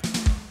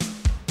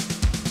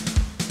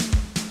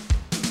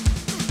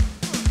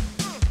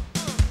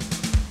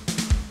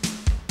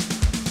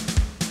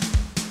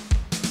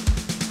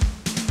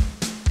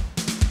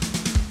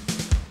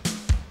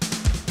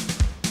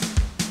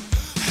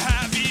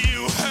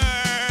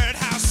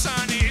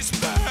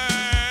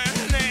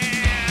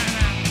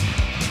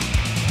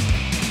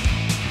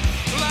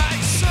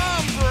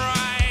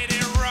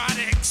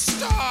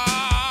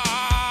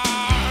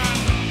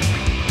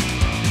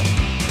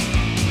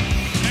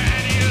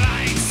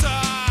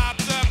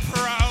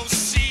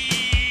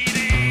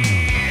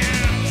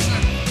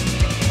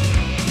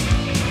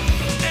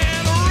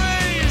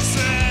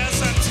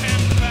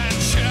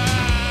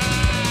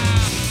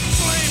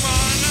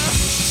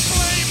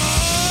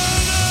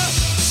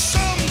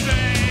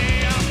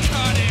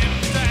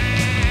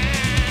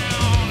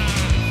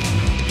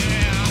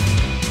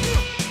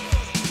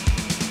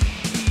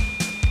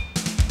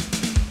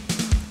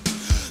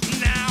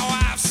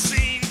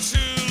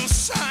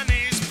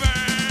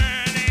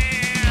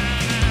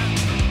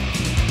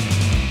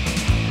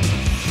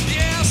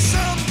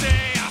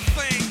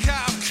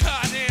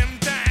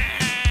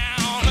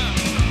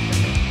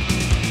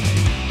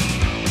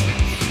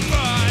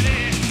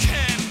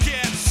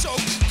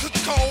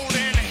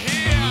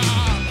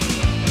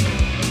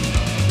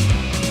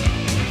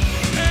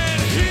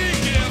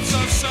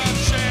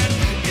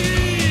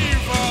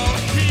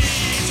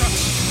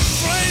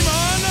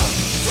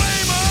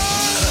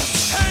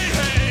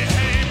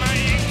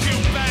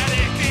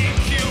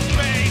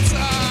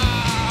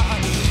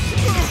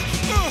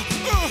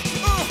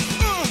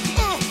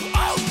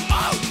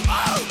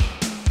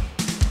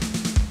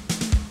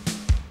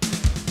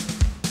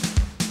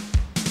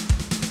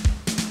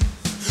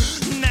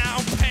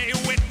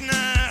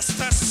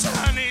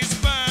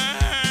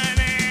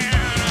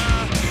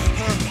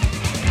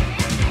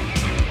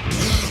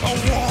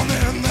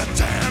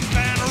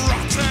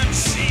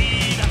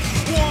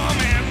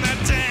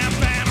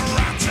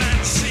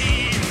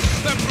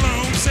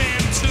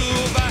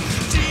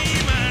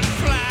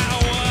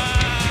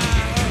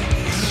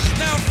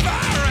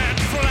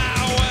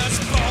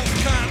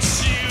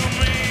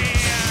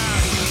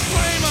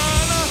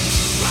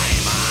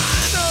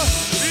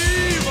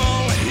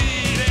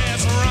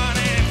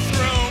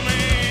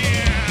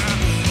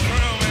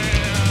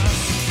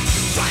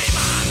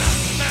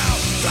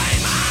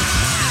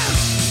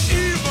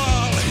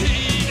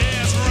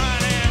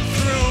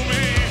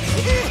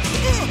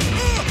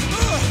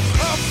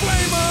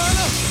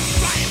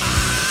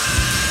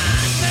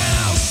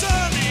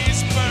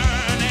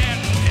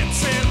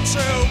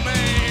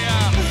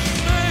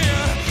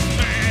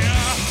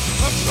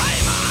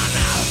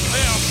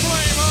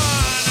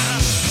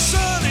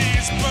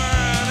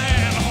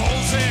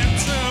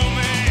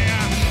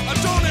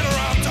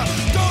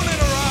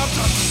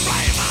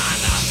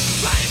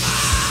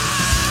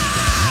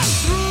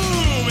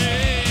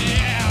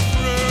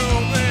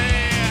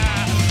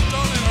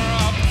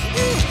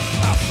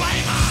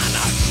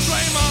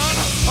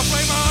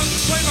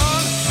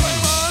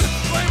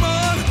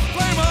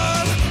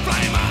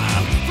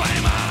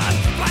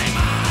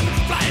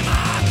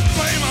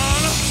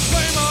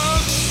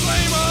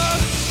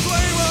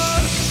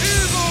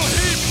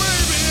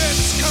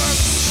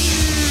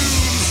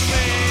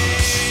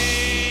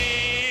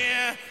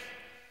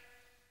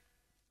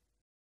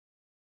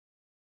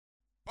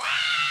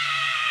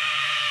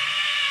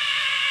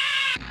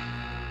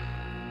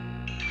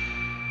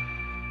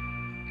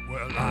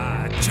 Well,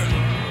 I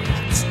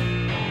jumped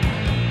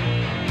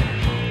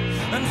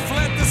and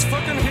fled this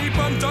fucking heap,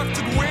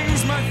 unducted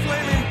wings, my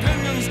flailing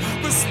pinions,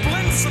 with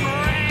splints and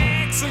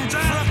rags and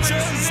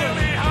fractures.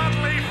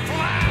 Hardly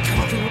flat.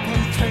 Canker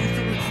upon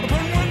canker,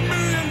 upon 1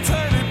 million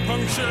tiny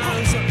punctures.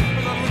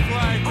 That look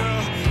like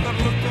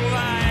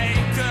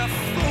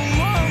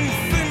long,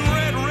 thin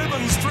red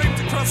ribbons draped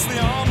across the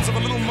arms of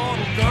a little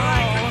mortal girl.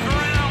 Like the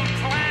ground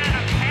plan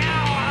of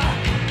hell.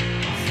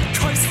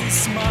 Christ,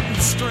 these smarting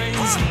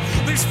strings,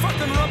 these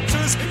fucking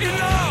ruptures.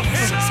 Enough!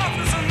 Enough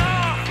is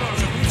enough!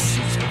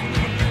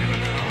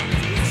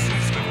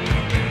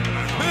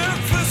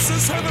 If this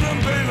is heaven, I'm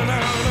bailing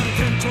out. I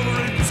can't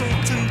tolerate this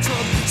old tin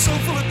tub, so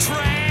full of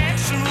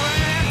trash and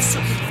rats.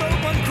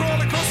 Felt one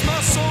crawl across my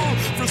soul.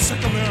 For a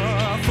second there,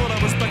 I thought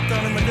I was back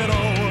down in the ghetto.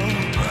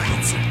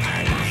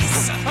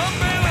 I'm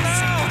bailing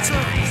out.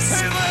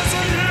 Hey, there's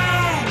a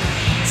new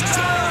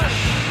turn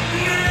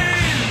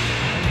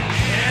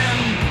in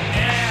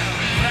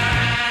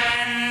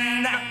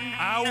heaven.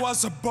 I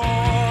was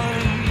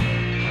born,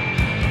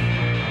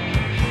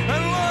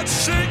 and Lord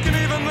Shaken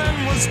even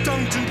then was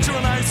dunked into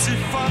an icy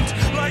font,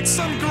 like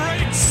some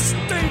great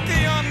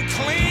stinky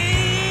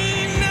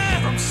unclean.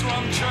 From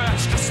slum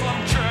church to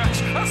slum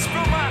church, I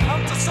spill my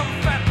hump to some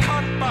fat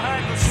cunt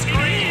behind the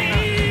screen.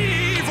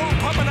 Evil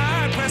pup and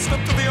I passed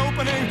up to the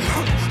opening.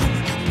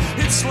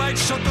 He'd slide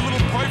shut the little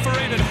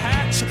perforated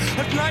hatch.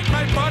 At night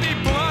my body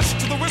blushed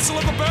to the whistle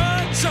of the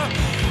birds.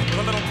 With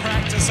a little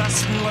practice I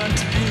soon learned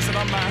to use it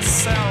on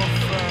myself.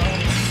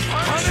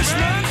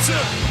 Punishment!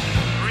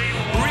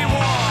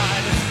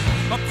 Reward!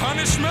 A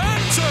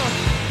punishment!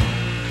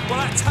 Well,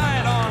 I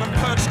tied on and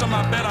perched on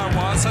my bed I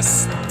was,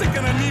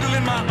 sticking a needle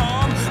in my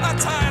arm. I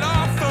tied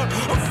off,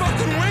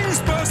 fucking wings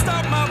burst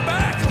out my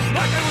back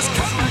like I was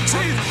cutting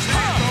teeth.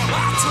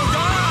 I took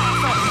off.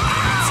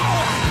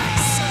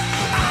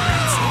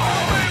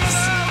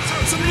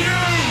 Some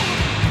new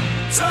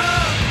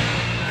turn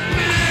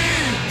me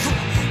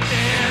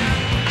in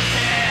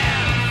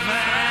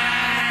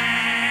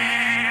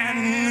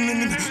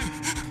heaven.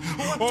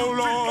 Oh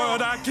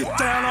Lord, I get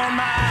down on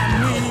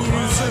my knees.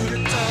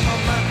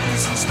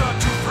 And start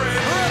to pray.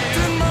 Wrapped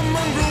in my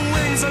mongrel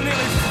wings, I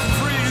nearly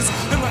freeze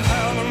in the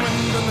howling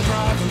wind and the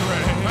driving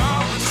rain.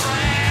 All the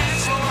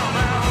trash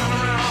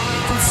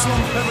around. From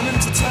slum heaven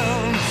into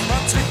town, I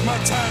take my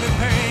tiny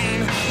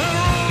pain and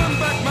rolling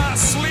back my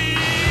sleeve.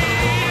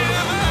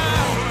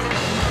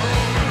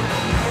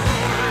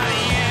 I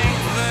yank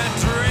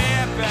the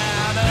drip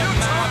out of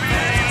my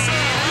veins.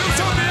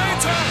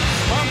 Utopiator,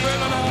 I'm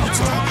bailing out.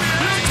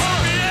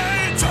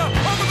 Utopiator,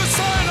 over the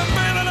side, I'm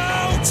bailing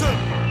out.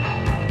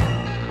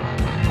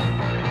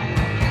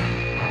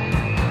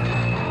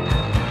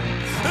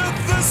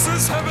 This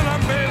is heaven,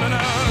 I'm bailing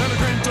out, and I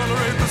can't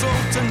tolerate this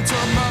old tint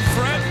of my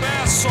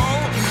threadbare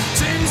soul.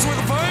 Teams with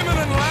vermin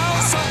and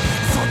louse,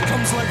 thought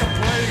comes like a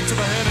plague to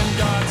the head in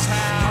God's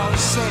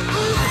house. You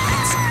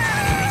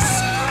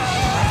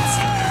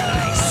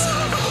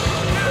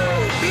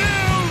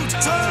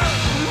turn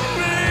me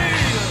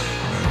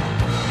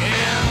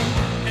in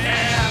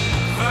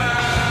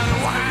heaven.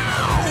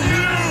 Wow.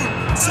 You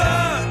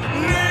turn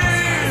me in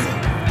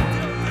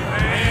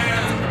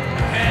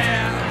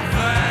heaven.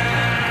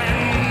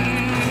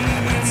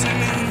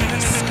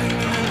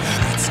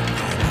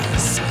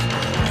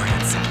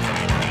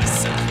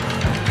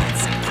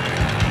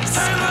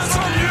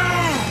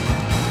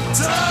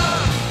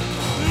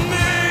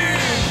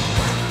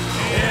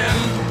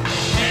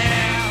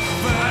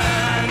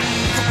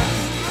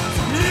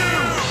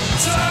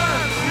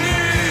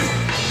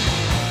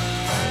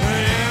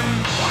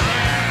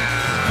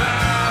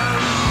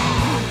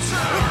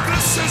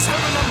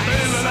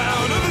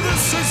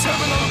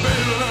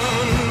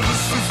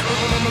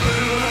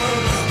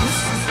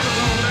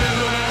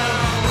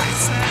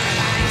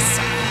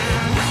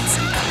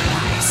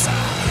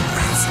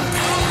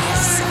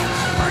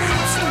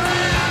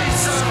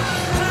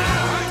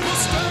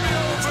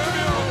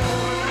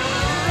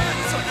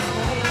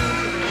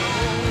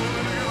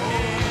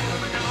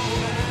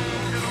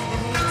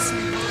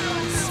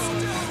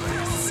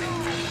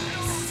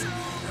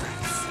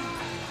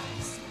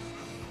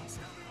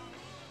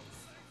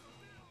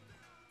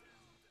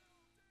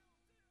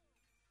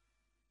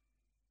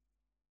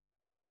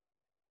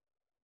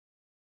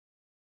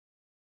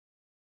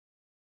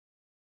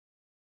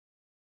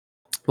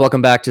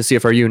 Welcome back to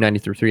CFRU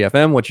 93.3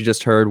 FM. What you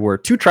just heard were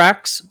two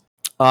tracks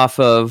off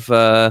of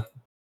the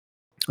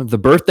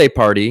birthday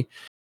party.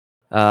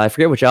 I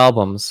forget which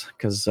albums,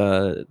 because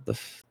the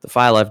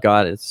file I've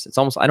got, it's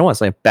almost, I don't want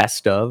to say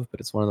best of, but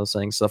it's one of those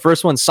things. So the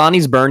first one,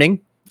 Sonny's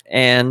Burning,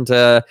 and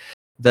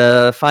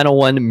the final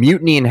one,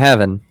 Mutiny in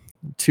Heaven.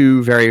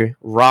 Two very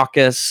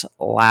raucous,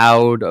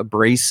 loud,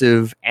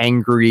 abrasive,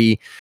 angry.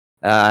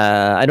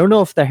 I don't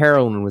know if the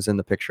heroin was in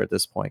the picture at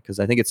this point, because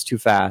I think it's too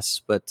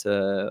fast, but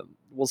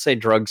we'll say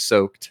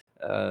drug-soaked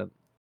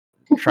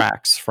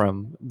tracks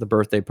from the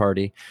birthday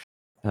party.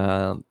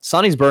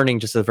 Sonny's Burning,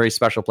 just a very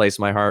special place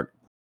in my heart.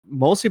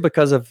 mostly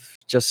because of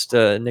just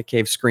Nick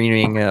Cave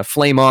screaming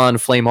 "Flame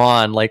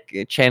on,"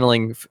 like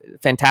channeling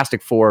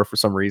Fantastic Four for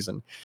some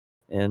reason.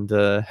 And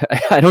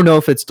I don't know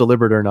if it's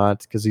deliberate or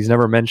not because he's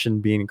never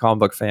mentioned being a comic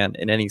book fan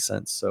in any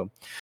sense. So,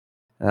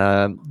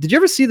 did you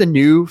ever see the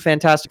new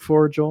Fantastic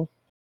Four, Joel?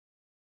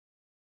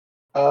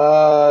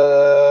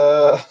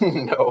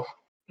 No.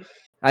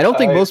 I don't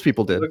think most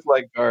people It did. looked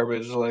like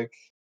garbage. Like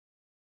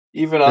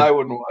even I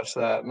wouldn't watch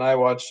that. And I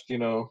watched,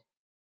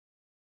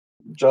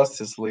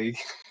 Justice League.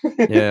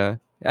 Yeah,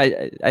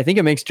 I think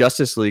it makes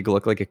Justice League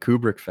look like a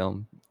Kubrick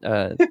film.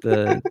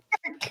 The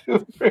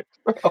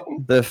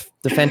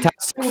the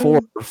Fantastic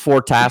Four,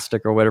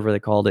 Fourtastic or whatever they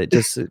called it.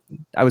 Just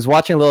I was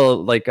watching a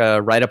little like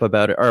write up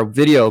about it or a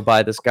video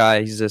by this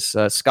guy. He's this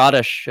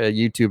Scottish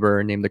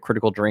YouTuber named the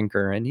Critical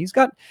Drinker, and he's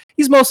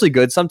mostly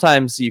good.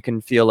 Sometimes you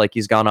can feel like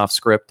he's gone off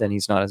script and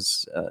he's not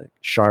as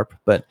sharp.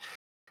 But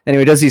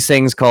anyway, he does these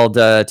things called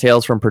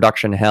Tales from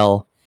Production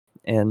Hell,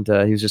 and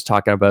he was just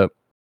talking about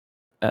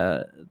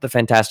the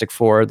Fantastic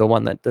Four, the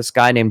one that this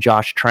guy named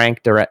Josh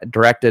Trank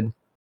directed.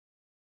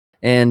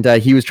 And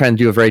he was trying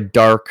to do a very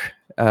dark,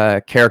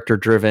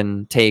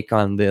 character-driven take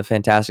on the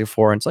Fantastic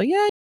Four. And it's like,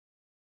 yeah,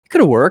 it could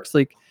have worked.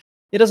 Like,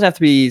 it doesn't have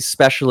to be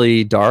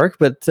especially dark,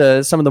 but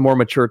some of the more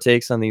mature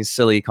takes on these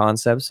silly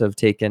concepts have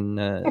done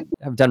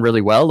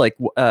really well. Like,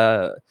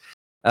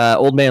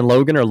 Old Man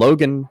Logan or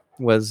Logan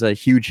was a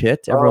huge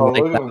hit. Everyone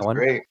liked that one.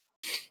 Great.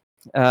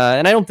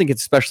 And I don't think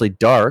it's especially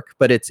dark,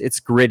 but it's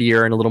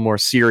grittier and a little more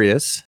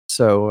serious.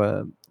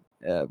 So.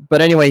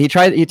 But anyway, he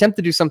attempted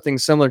to do something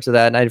similar to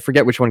that, and I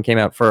forget which one came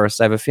out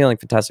first. I have a feeling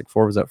Fantastic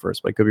Four was out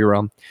first, but I could be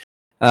wrong.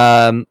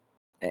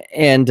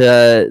 And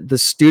the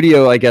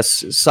studio, I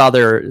guess, saw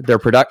their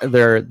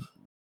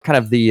kind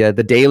of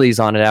the dailies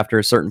on it after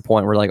a certain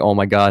point. We're like, oh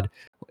my god,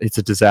 it's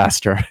a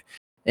disaster.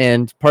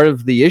 And part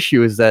of the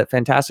issue is that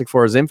Fantastic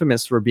Four is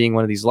infamous for being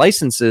one of these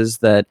licenses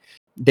that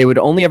they would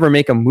only ever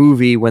make a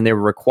movie when they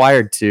were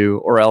required to,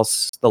 or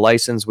else the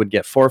license would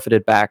get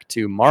forfeited back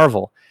to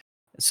Marvel.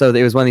 So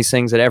it was one of these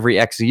things that every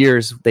X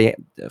years,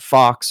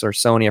 Fox or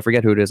Sony, I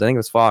forget who it is, I think it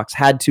was Fox,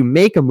 had to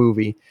make a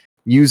movie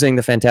using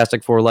the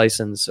Fantastic Four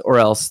license, or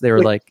else they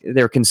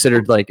were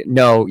considered like,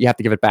 no, you have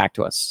to give it back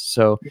to us.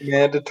 So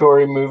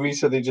mandatory movie,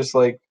 so they just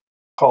like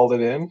called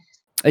it in.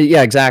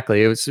 Yeah,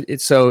 exactly.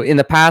 It's so in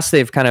the past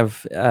they've kind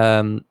of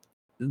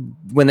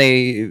when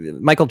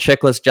Michael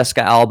Chiklis,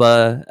 Jessica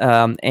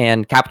Alba,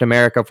 and Captain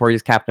America before he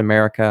was Captain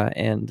America,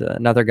 and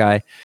another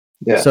guy.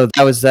 Yeah. So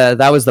that was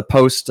the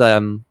post.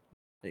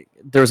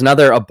 There was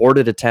another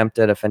aborted attempt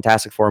at a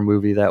Fantastic Four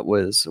movie that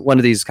was one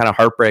of these kind of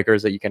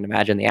heartbreakers that you can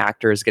imagine the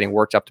actors getting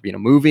worked up to be in a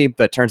movie,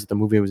 but it turns out the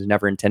movie was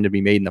never intended to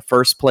be made in the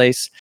first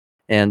place.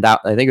 And that,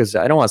 I think it was,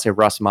 I don't want to say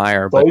Russ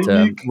Meyer, but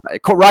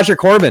Roger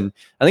Corman.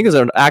 I think it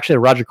was actually a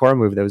Roger Corman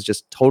movie that was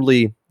just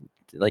totally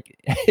like,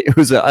 it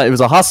was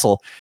a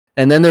hustle.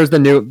 And then there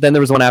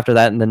was one after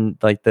that. And then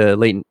like the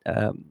late,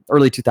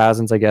 early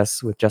 2000s, I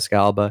guess, with Jessica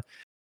Alba,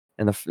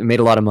 and it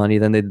made a lot of money.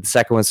 Then they did the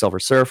second one, Silver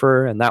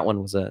Surfer, and that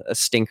one was a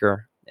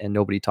stinker. And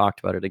nobody talked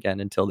about it again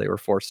until they were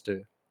forced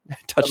to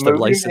touch their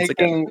license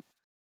again.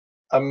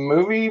 A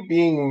movie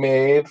being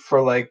made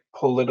for like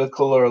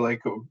political or like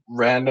a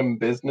random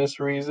business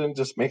reason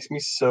just makes me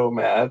so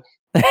mad.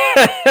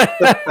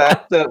 The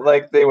fact that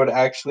like they would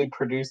actually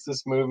produce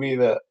this movie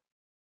that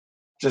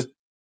just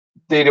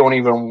they don't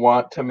even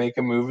want to make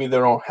a movie. They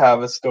don't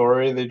have a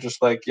story. They're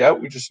just like, yeah,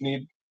 we just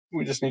need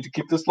to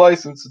keep this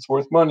license. It's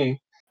worth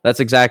money. That's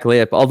exactly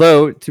it.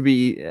 Although,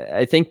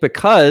 I think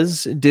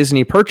because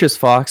Disney purchased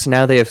Fox,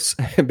 now they have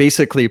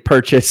basically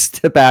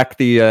purchased back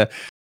the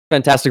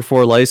Fantastic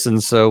Four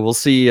license. So we'll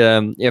see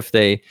if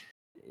they.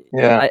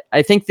 Yeah,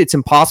 I think it's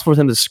impossible for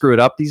them to screw it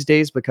up these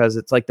days because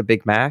it's like the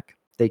Big Mac.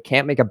 They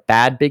can't make a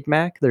bad Big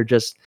Mac. They're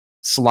just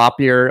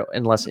sloppier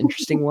and less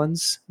interesting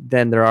ones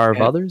than there are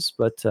of others.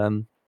 But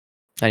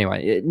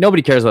anyway,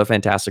 nobody cares about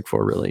Fantastic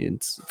Four really.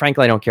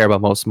 Frankly, I don't care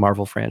about most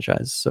Marvel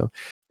franchises. So.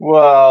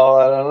 Well,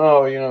 I don't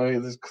know. You know,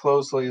 he's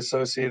closely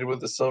associated with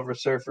the Silver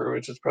Surfer,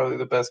 which is probably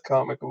the best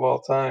comic of all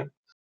time.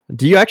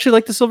 Do you actually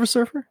like the Silver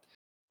Surfer?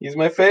 He's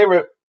my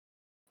favorite.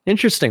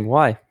 Interesting.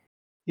 Why?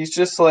 He's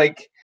just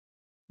like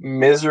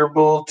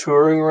miserable,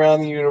 touring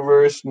around the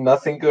universe.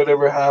 Nothing good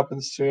ever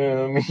happens to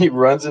him. He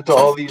runs into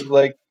all these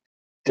like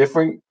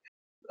different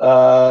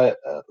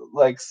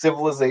like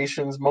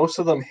civilizations. Most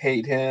of them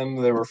hate him.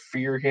 They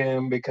fear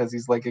him because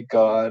he's like a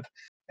god,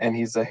 and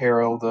he's a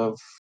herald of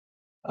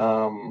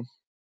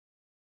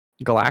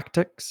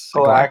Galactus.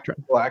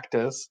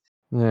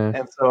 Yeah.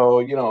 And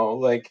so, you know,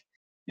 like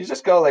he's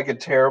just got like a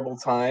terrible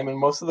time, and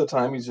most of the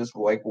time he's just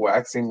like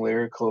waxing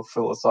lyrical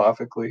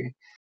philosophically.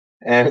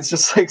 And it's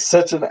just like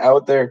such an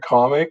out there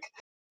comic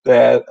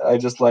that I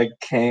just like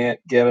can't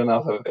get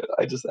enough of it.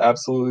 I just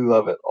absolutely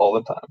love it all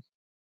the time.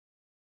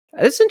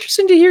 It's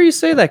interesting to hear you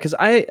say that because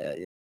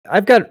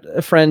I've got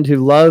a friend who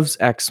loves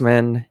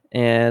X-Men,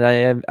 and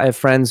I have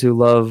friends who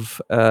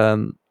love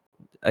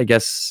I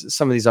guess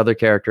some of these other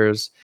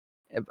characters.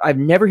 I've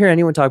never heard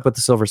anyone talk about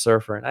the Silver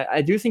Surfer, and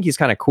I do think he's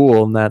kind of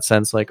cool in that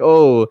sense. Like,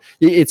 oh,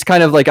 it's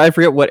kind of like I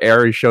forget what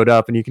era he showed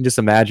up, and you can just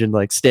imagine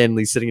like Stan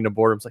Lee sitting in a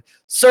boardroom. It's like,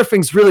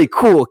 surfing's really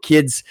cool,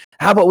 kids.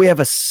 How about we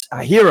have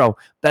a hero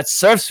that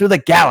surfs through the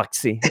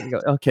galaxy? And you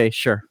go, okay,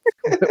 sure,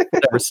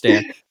 whatever,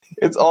 Stan.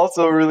 It's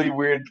also a really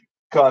weird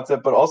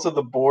concept, but also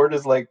the board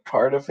is like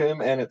part of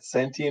him, and it's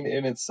sentient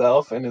in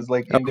itself, and is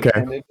like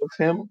independent of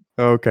him.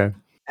 Okay.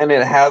 And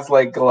it has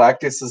like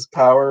Galactus's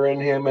power in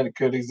him, and it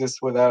could exist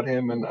without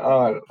him. And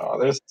I don't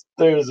know,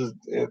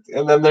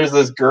 and then there's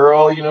this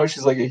girl, you know,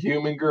 she's like a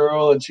human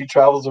girl, and she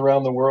travels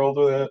around the world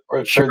with it,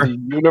 or the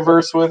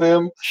universe with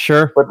him.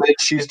 Sure. But then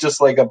she's just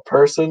like a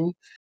person,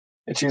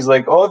 and she's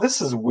like, "Oh, this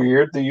is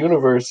weird. The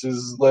universe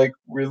is like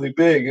really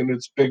big, and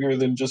it's bigger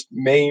than just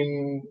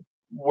Maine,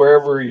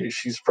 wherever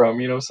she's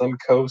from, you know, some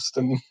coast."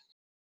 And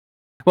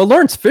Well,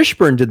 Lawrence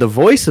Fishburne did the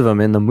voice of him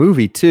in the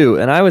movie too,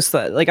 and I was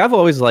like, I've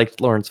always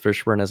liked Lawrence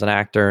Fishburne as an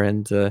actor,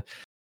 and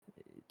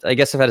I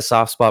guess I've had a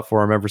soft spot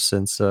for him ever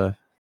since. I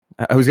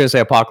was going to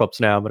say Apocalypse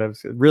Now, but I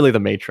was really The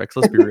Matrix.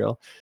 Let's be real.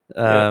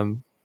 But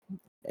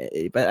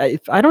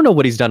I don't know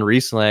what he's done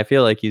recently. I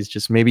feel like he's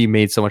just maybe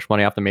made so much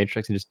money off The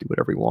Matrix and just do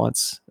whatever he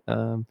wants.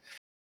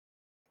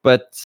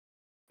 But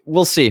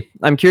we'll see.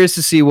 I'm curious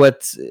to see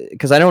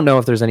because I don't know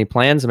if there's any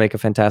plans to make a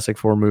Fantastic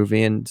Four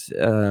movie,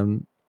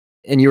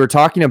 and you were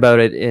talking about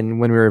it when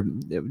we were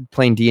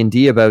playing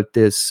D&D about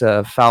this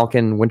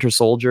Falcon Winter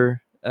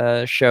Soldier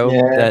show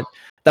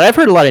that I've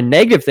heard a lot of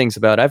negative things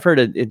about. I've heard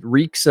it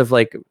reeks of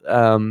like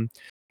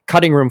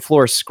cutting room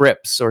floor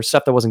scripts or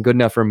stuff that wasn't good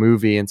enough for a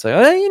movie, and so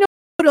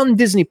put it on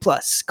Disney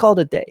Plus, call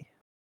it a day.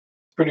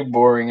 Pretty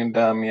boring and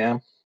dumb, yeah.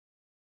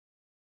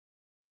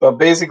 But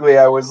basically,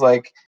 I was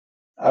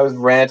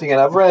ranting,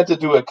 and I've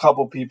ranted to a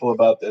couple people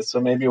about this,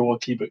 so maybe we'll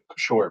keep it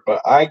short.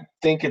 But I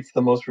think it's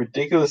the most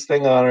ridiculous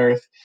thing on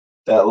earth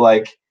that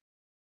like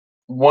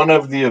one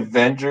of the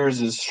Avengers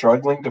is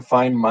struggling to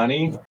find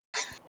money.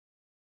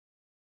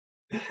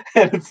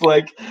 And it's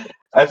like,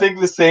 I think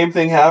the same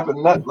thing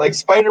happened. Not like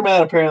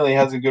Spider-Man apparently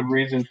has a good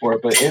reason for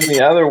it, but in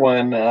the other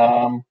one,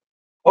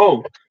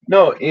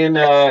 in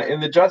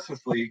the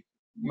Justice League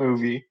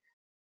movie,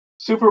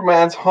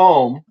 Superman's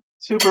home,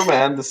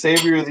 Superman, the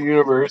savior of the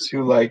universe,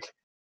 who like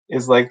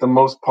is like the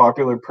most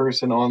popular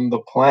person on the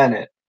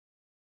planet,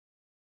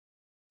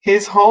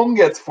 his home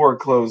gets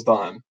foreclosed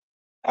on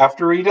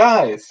after he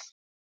dies.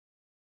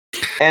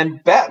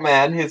 And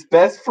Batman, his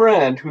best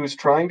friend, who's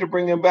trying to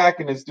bring him back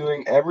and is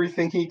doing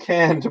everything he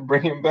can to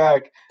bring him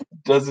back,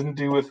 doesn't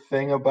do a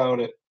thing about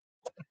it.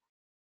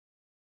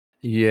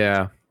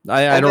 Yeah,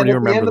 I don't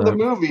even remember that. At the end of the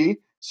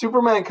movie,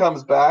 Superman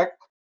comes back,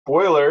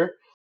 spoiler,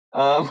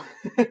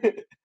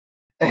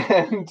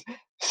 and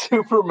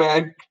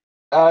Superman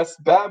asks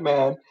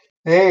Batman,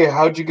 "Hey,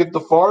 how'd you get the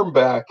farm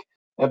back?"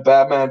 And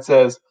Batman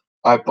says,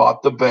 "I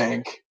bought the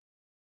bank."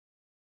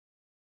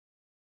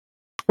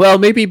 Well,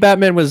 maybe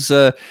Batman was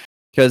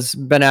because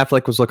Ben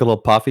Affleck was looking a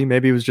little puffy.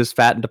 Maybe he was just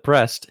fat and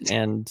depressed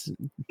and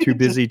too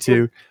busy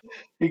to.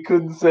 He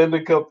couldn't send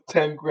a couple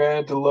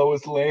 $10,000 to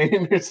Lois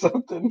Lane or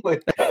something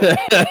like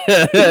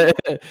that.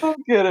 I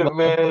don't get it,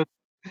 man.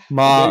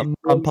 Mom,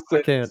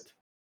 Papa can't.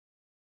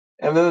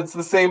 And then it's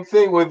the same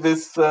thing with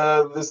this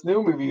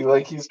new movie.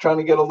 Like he's trying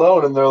to get a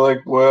loan, and they're like,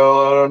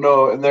 "Well, I don't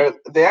know." And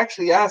they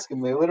actually ask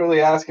him. They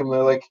literally ask him.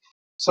 They're like,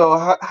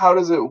 "So how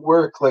does it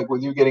work? Like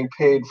with you getting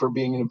paid for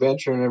being an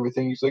adventurer and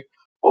everything?" He's like,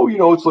 "Oh,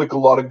 it's like a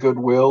lot of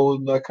goodwill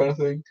and that kind of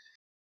thing."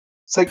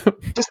 It's like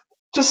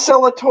just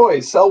sell a toy.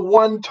 Sell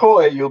one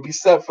toy. You'll be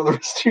set for the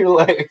rest of your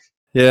life.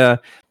 Yeah,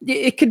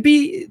 it could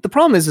be. The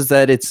problem is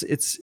that it's.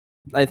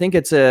 I think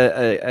it's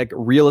a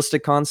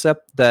realistic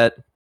concept that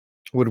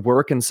would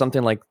work in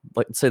something like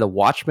say the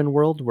Watchmen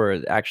world, where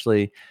it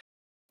actually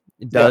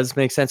does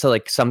make sense. So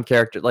like some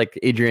character like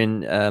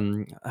Adrian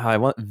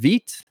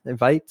Veidt,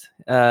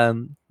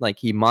 like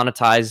he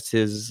monetized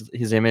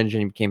his image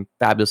and he became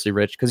fabulously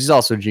rich because he's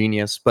also a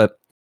genius. But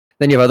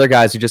then you have other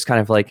guys who just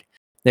kind of like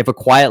they have a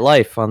quiet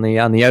life on the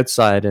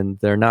outside, and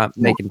they're not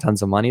making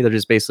tons of money. They're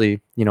just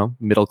basically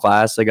middle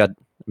class. They got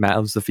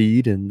mouths to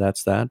feed, and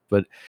that's that.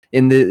 But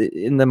in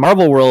the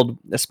Marvel world,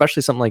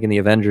 especially something like in the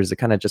Avengers, it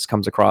kind of just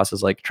comes across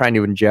as like trying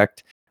to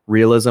inject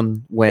realism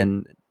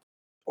when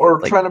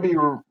trying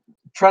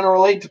to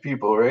relate to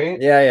people,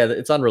 right? Yeah,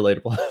 it's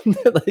unrelatable.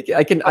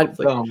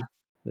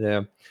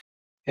 Yeah.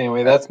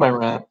 Anyway, that's my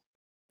rant.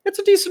 It's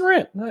a decent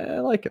rant. I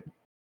like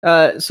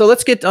it. So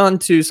let's get on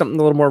to something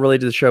a little more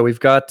related to the show. We've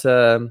got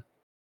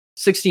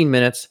 16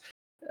 minutes.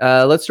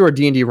 Let's do our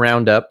D&D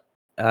roundup.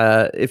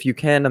 If you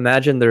can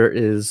imagine, there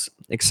is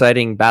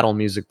exciting battle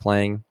music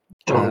playing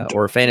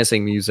or fantasy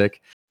music.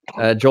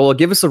 Joel,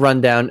 give us a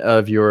rundown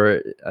of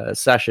your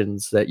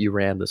sessions that you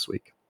ran this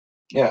week.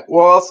 Yeah,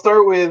 well, I'll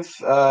start with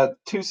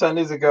 2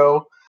 Sundays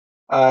ago,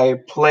 I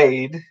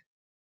played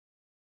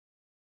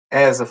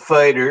as a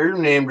fighter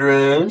named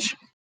Range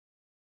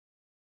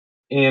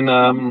in,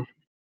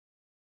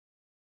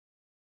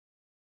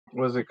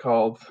 what is it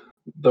called?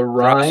 The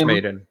Rime.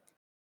 Frostmaiden.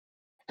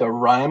 The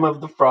Rime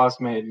of the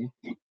Frostmaiden.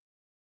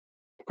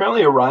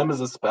 Apparently a rhyme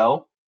is a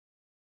spell.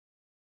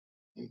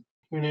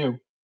 Who knew?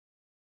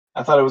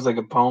 I thought it was like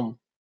a poem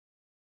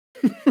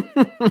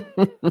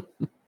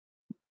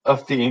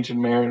of the Ancient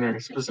Mariner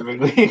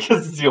specifically,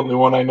 because it's the only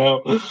one I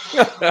know.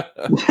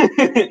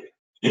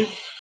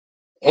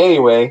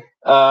 Anyway,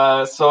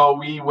 so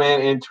we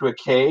went into a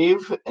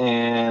cave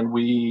and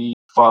we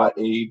fought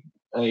a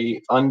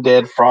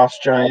undead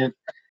frost giant,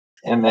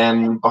 and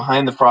then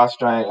behind the frost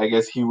giant, I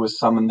guess he was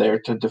summoned there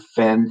to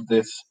defend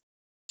this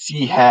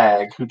sea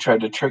hag who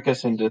tried to trick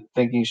us into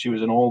thinking she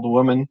was an old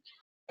woman,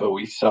 but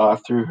we saw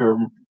through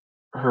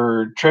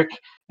her trick,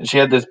 and she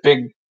had this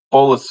big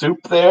bowl of soup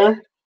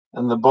there,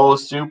 and the bowl of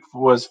soup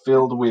was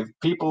filled with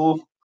people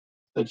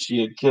that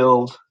she had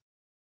killed,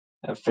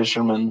 a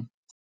fisherman,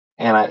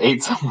 and I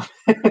ate some of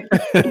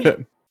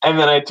it. And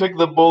then I took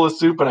the bowl of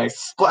soup and I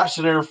splashed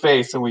it in her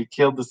face, and we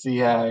killed the sea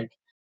hag.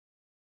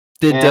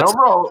 Did And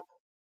overall,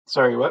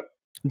 sorry, what?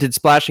 did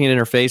splashing it in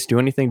her face do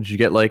anything? Did you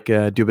get like do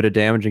a bit of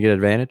damage and get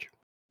advantage?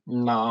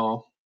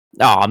 No,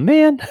 Oh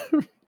man.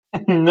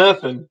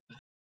 nothing.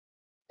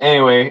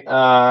 Anyway,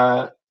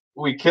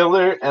 we killed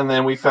her, and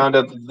then we found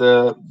out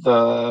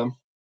that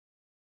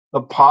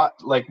the pot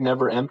like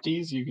never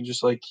empties. You can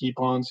just like keep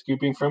on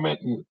scooping from it,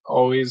 and it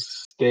always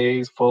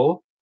stays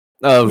full.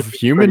 Of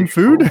human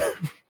food?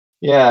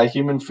 Yeah,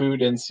 human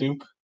food and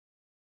soup.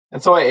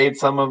 And so I ate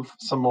some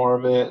more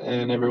of it,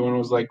 and everyone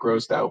was like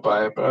grossed out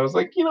by it. But I was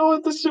like, you know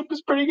what, the soup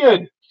is pretty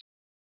good.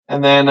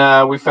 And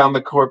then we found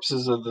the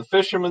corpses of the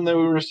fishermen that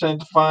we were sent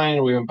to find.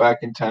 And we went back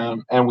in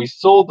town, and we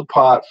sold the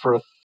pot for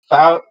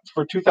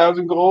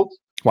 2,000 gold.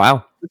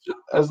 Wow. Which,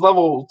 as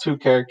level 2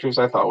 characters,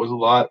 I thought was a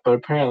lot. But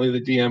apparently, the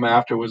DM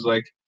after was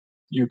like,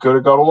 "You could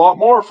have got a lot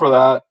more for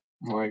that."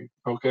 I'm like,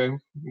 okay,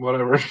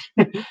 whatever.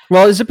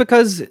 Well, is it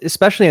because,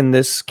 especially in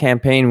this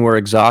campaign where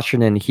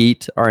exhaustion and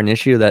heat are an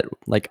issue, that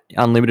like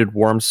unlimited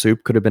warm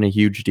soup could have been a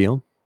huge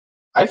deal?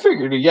 I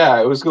figured, yeah,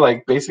 it was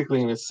like basically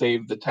going to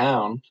save the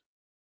town,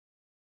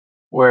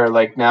 where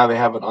like now they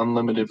have an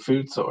unlimited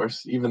food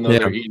source, even though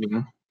they're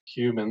eating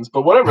humans.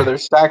 But whatever, they're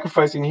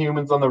sacrificing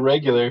humans on the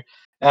regular,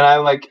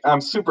 and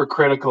I'm super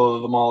critical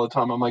of them all the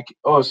time. I'm like,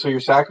 oh, so you're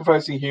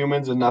sacrificing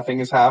humans and nothing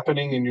is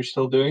happening, and you're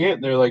still doing it?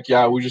 And they're like,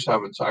 yeah, we just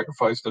haven't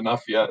sacrificed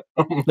enough yet.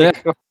 I'm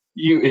like, oh,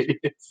 you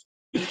idiots.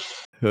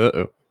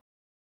 Uh-oh.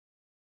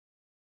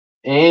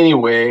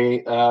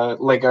 Anyway,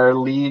 like our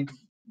lead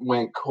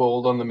went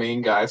cold on the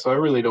main guy, so I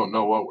really don't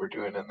know what we're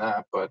doing in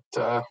that. But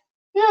yeah,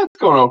 it's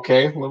going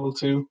okay. Level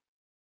 2.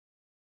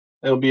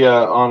 It'll be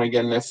on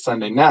again this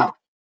Sunday. Now,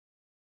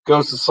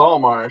 goes to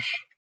Saltmarsh.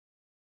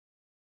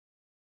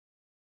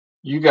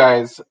 You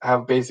guys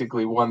have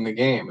basically won the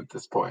game at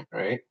this point,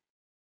 right?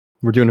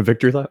 We're doing a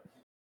victory lap?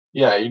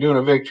 Yeah, you're doing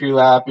a victory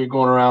lap. You're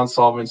going around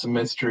solving some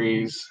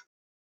mysteries.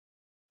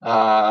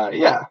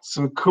 Yeah,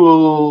 some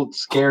cool,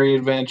 scary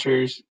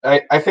adventures.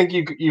 I think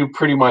you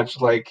pretty much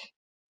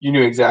you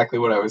knew exactly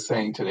what I was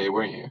saying today,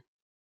 weren't you?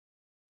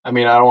 I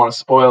mean, I don't want to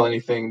spoil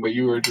anything, but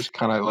you were just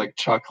kind of like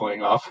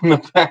chuckling off in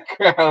the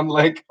background,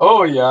 like,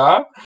 "Oh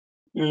yeah,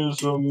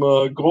 there's some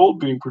gold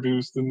being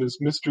produced in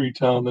this mystery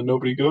town that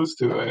nobody goes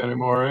to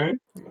anymore, right?"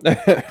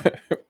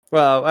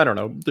 Well, I don't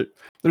know.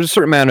 There's a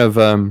certain amount of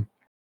I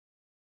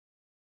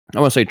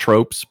want to say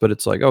tropes, but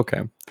it's like,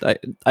 okay,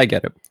 I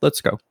get it. Let's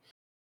go.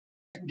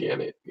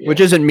 Get it? Yeah. Which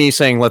isn't me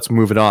saying let's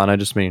move it on. I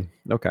just mean,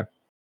 okay.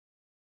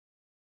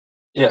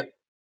 Yeah.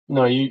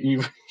 No,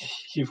 you've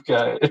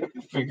got it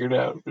figured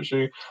out for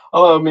sure.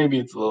 Although maybe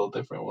it's a little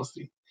different. We'll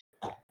see.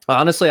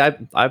 Honestly,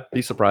 I'd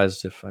be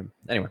surprised if I'm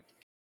anyway.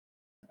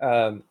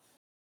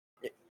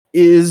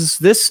 Is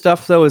this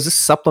stuff though? Is this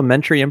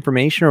supplementary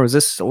information, or is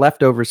this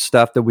leftover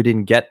stuff that we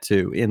didn't get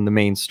to in the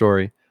main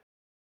story?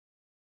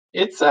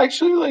 It's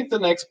actually like the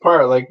next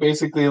part. Like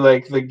basically,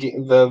 like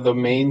the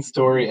main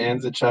story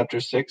ends at chapter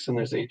 6, and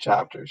there's 8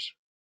 chapters.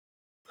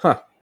 Huh.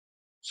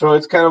 So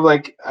it's kind of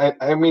like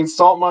I mean,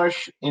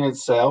 Saltmarsh in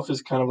itself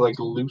is kind of like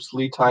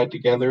loosely tied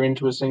together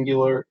into a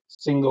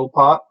single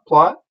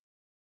plot.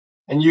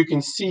 And you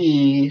can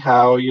see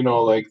how,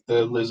 like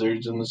the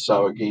lizards and the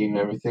Sawagine and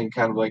everything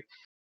kind of like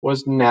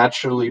was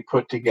naturally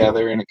put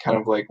together, and it kind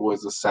of like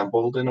was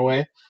assembled in a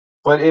way.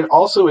 But it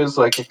also is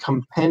like a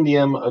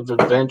compendium of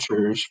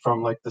adventures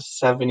from like the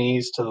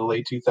 70s to the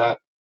late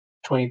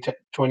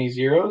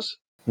 2020s.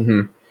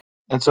 Mm-hmm.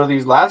 And so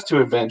these last 2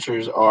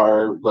 adventures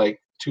are like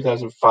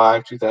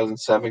 2005,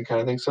 2007 kind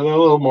of thing. So they're a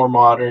little more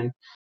modern.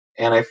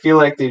 And I feel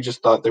like they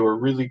just thought they were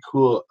really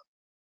cool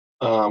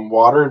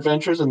water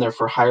adventures, and they're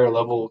for higher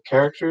level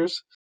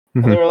characters.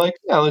 Mm-hmm. And they were like,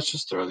 yeah, let's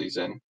just throw these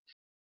in.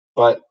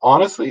 But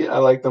honestly, I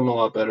like them a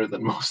lot better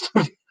than most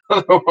of the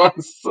other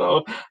ones.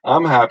 So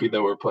I'm happy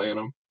that we're playing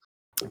them.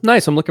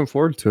 Nice. I'm looking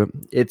forward to it.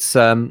 It's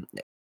I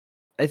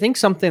think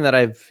something that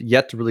I've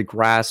yet to really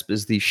grasp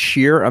is the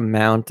sheer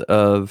amount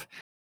of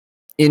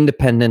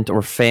independent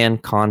or fan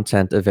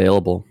content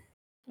available.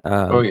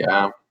 Oh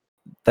yeah.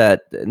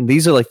 That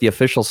these are like the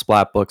official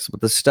Splat books,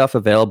 but the stuff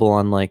available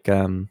on like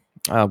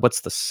what's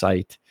the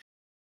site?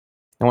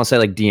 I want to say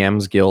like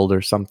DM's Guild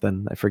or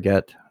something. I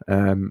forget.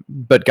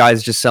 But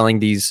guys just selling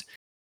these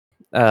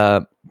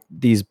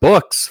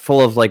books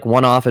full of like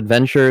one-off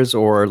adventures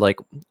or like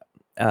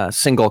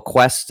single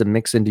quests to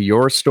mix into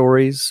your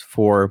stories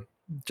for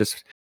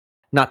just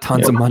not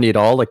tons of money at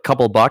all, like a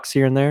couple bucks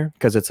here and there,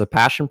 because it's a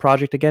passion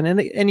project again. And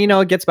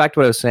it gets back to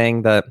what I was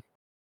saying, that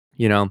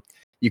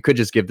you could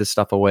just give this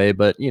stuff away,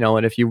 but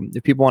and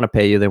if people want to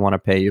pay you, they want to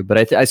pay you.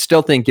 But I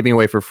still think giving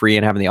away for free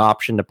and having the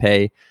option to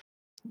pay,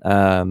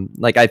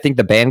 like I think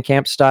the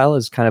Bandcamp style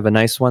is kind of a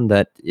nice one.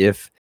 That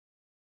if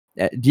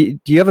do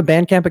you have a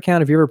Bandcamp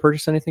account? Have you ever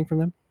purchased anything from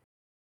them?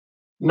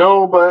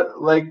 No,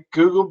 but like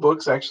Google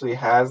Books actually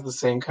has the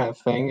same kind of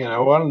thing, and I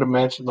wanted to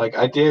mention, like,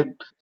 I did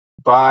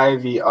buy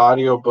the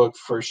audiobook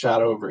for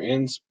Shadow Over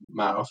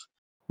Innsmouth,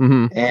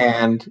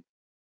 and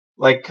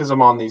like, because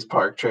I'm on these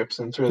park trips,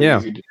 and it's really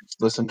easy to just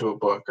listen to a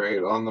book, right,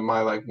 on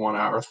my like 1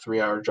 hour,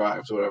 3 hour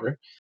drives, whatever.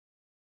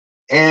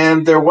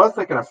 And there was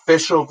like an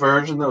official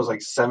version that was like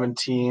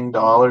 $17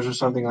 or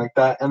something like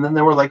that, and then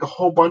there were like a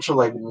whole bunch of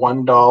like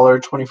 $1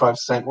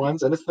 25-cent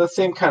ones, and it's the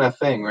same kind of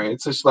thing, right?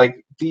 It's just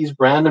like these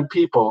random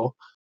people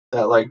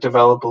that like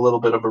develop a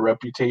little bit of a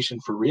reputation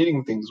for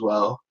reading things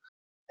well,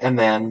 and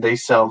then they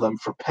sell them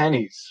for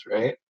pennies,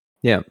 right?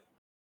 Yeah.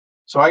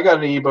 So I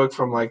got an ebook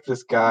from like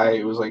this guy.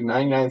 It was like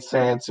 99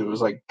 cents. It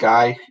was like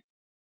guy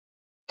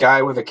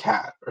with a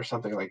cat or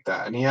something like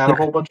that, and he had a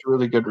whole bunch of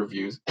really good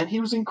reviews, and he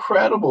was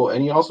incredible.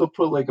 And he also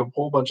put like a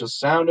whole bunch of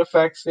sound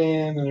effects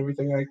in and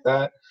everything like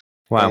that.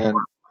 Wow. And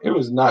it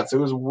was nuts. It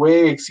was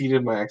way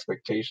exceeded my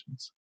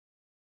expectations.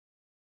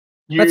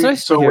 That's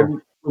nice to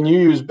hear. When you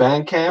use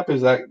Bandcamp,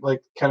 is that like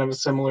kind of a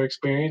similar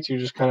experience? You're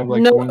just kind of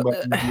like going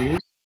by reviews?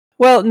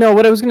 Well, no,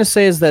 what I was going to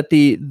say is that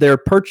their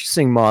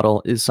purchasing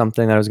model is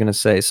something that I was going to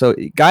say. So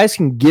guys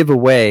can give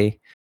away,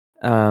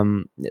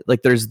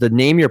 like there's the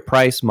name your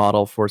price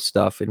model for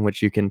stuff, in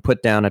which you can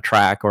put down a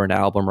track or an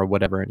album or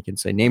whatever, and you can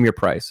say name your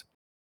price.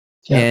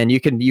 Yeah. And you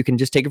can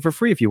just take it for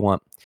free if you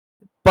want.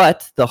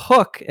 But the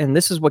hook, and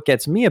this is what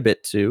gets me a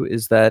bit too,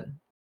 is that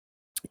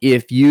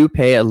if you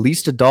pay at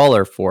least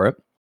 $1 for it,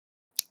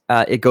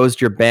 it goes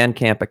to your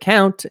Bandcamp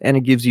account, and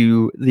it gives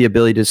you the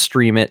ability to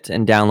stream it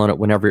and download it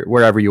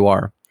wherever you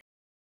are.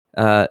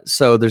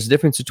 So there's a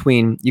difference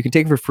between, you can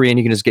take it for free and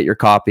you can just get your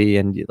copy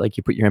and you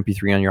put your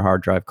MP3 on your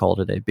hard drive, call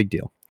it a day, big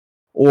deal.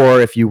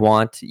 Or if you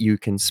want, you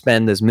can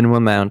spend this minimum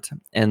amount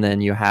and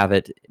then you have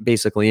it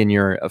basically in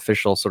your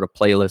official sort of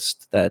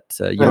playlist that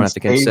you don't have to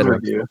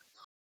consider.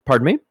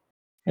 Pardon me?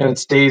 And it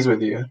stays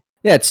with you.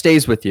 Yeah, it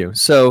stays with you.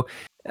 So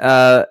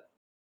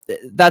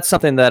that's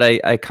something that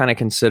I kind of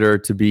consider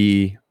to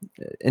be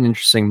an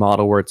interesting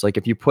model, where it's like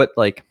if you put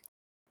like,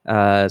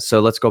 so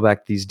let's go back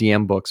to these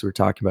DM books we were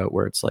talking about,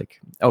 where it's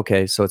like,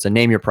 okay, so it's a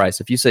name your price.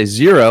 If you say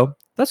 0,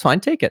 that's fine,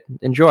 take it,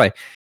 enjoy.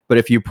 But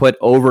if you put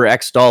over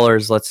X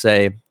dollars, let's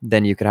say,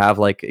 then you could have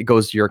like, it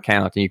goes to your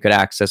account and you could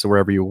access it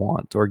wherever you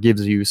want, or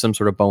gives you some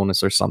sort of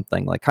bonus or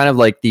something, like kind of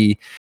like the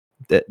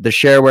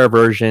shareware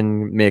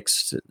version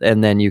mixed.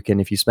 And then you can,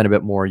 if you spend a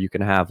bit more, you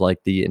can have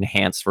like the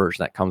enhanced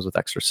version that comes with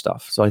extra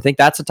stuff. So I think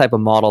that's the type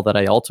of model that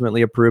I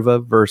ultimately approve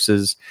of,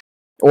 versus,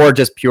 or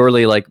just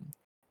purely like,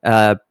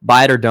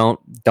 buy it or don't,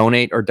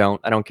 donate or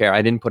don't. I don't care.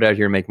 I didn't put it out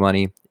here to make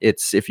money.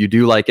 It's, if you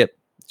do like it,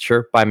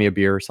 sure, buy me a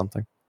beer or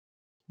something.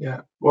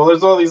 Yeah. Well,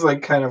 there's all these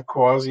like kind of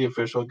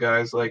quasi-official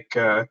guys like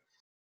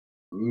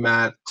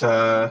Matt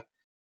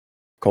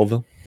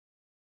Colville.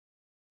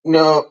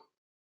 No.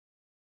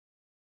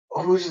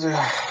 Who's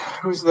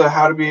the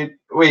how to be?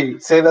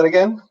 Wait, say that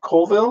again.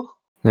 Colville.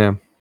 Yeah.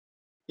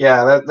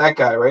 Yeah, that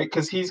guy, right?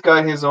 Because he's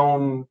got his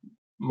own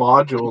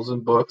modules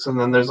and books, and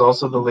then there's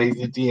also the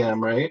Lazy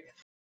DM, right?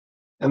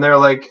 And they're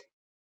like,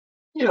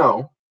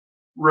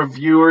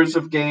 reviewers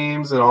of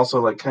games and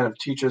also like kind of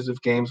teachers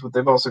of games, but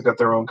they've also got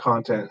their own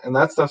content, and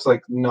that stuff's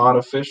like not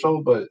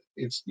official, but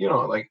it's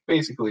like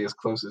basically as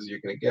close as you're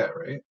gonna get,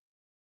 right?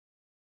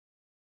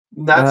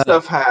 That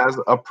stuff has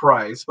a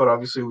price, but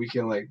obviously we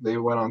can they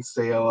went on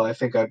sale. I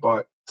think I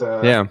bought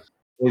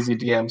Lazy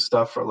DM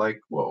stuff for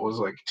like what was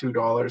like $2,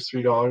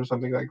 $3,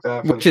 something like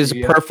that, which is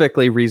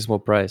perfectly reasonable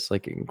price,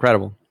 like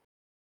incredible.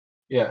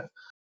 Yeah.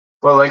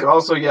 But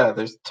also,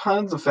 there's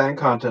tons of fan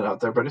content out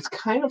there, but it's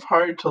kind of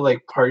hard to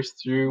parse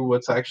through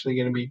what's actually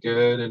going to be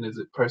good and is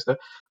it parsed up.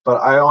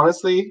 But I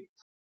honestly,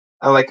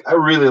 I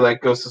really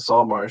like Ghost of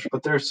Saltmarsh,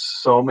 but there's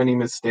so many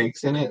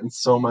mistakes in it and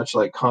so much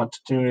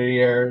continuity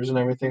errors and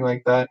everything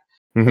like that.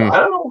 Mm-hmm. I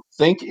don't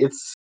think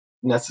it's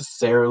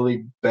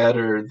necessarily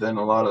better than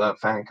a lot of that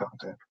fan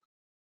content.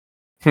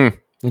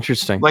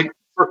 Interesting.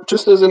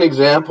 Just as an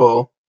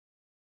example,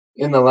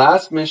 in the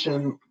last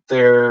mission,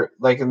 they're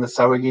in the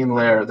Sawagin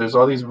lair, there's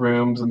all these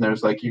rooms and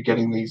there's you're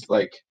getting these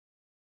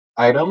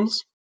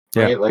items,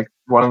 right?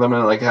 One of them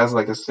has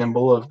a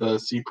symbol of the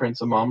Sea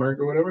Prince of Malmberg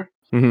or whatever.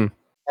 Mm-hmm.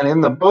 And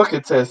in the book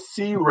it says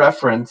see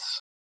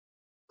reference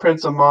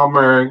Prince of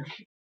Malmberg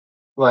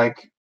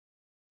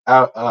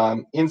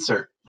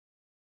insert.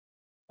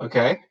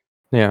 Okay?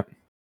 Yeah.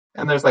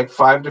 And there's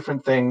 5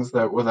 different things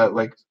that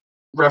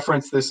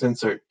reference this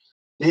insert.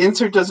 The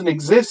insert doesn't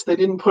exist. They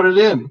didn't put it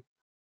in.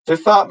 They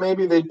thought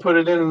maybe they'd put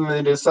it in and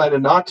they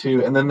decided not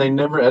to, and then they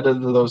never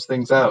edited those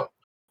things out.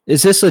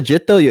 Is this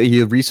legit though?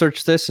 You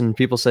researched this and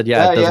people said,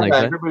 yeah, it doesn't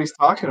exist. Everybody's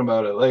talking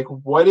about it. Like,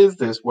 what is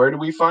this? Where do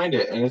we find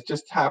it? And it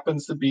just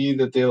happens to be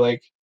that they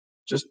like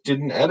just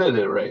didn't edit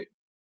it right.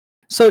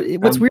 So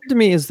what's weird to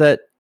me is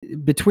that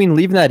between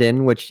leaving that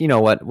in, which, you know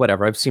what,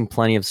 whatever, I've seen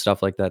plenty of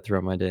stuff like that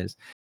throughout my days.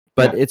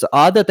 But it's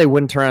odd that they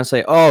wouldn't turn around and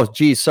say, oh,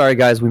 geez, sorry,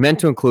 guys, we meant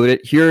to include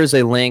it. Here is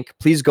a link.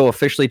 Please go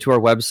officially to our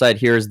website.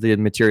 Here's the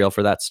material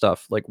for that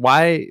stuff. Like,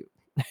 why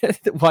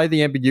why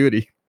the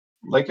ambiguity?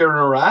 Like an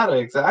errata,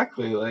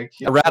 exactly. Like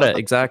Errata,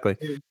 exactly.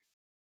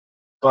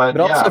 But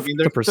also yeah, I mean,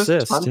 there's persist,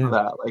 just tons of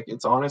that. Like,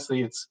 it's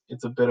honestly, it's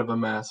a bit of a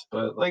mess.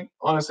 But like,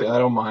 honestly, I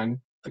don't mind.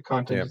 The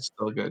content is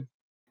still good.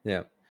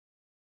 Yeah.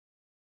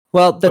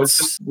 Well, But it's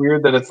just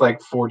weird that it's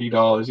like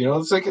 $40. You know,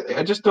 it's like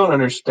I just don't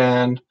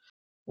understand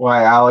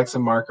why Alex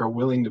and Mark are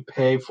willing to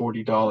pay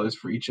 $40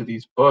 for each of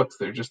these books.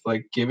 They're just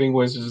like giving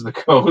Wizards of the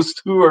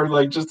Coast, who are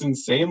like just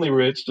insanely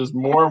rich, just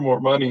more and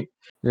more money.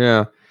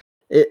 Yeah,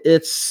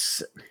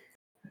 it's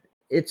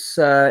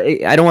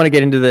I don't want to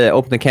get into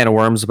open the can of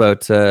worms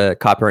about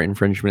copyright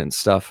infringement and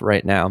stuff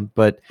right now,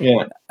 but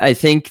yeah, I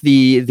think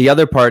the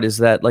other part is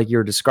that, like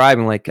you're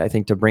describing, like I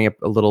think to bring it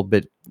a little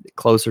bit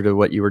closer to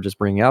what you were just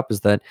bringing up,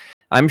 is that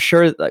I'm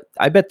sure that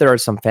I bet there are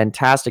some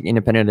fantastic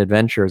independent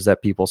adventures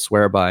that people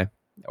swear by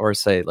or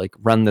say like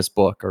run this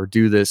book or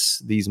do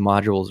these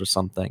modules or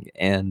something,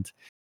 and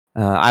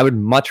I would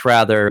much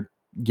rather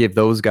give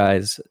those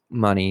guys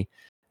money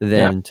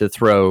than to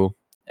throw.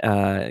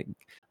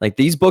 Like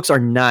these books are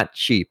not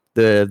cheap.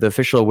 The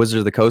official Wizards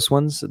of the Coast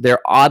ones, they're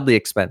oddly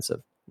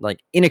expensive, like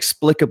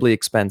inexplicably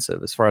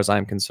expensive as far as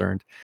I'm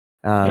concerned.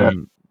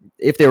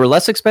 If they were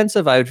less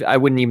expensive, I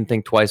wouldn't even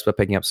think twice about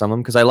picking up some of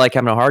them because I like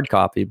having a hard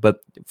copy. But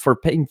for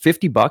paying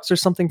 $50 or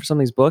something for some of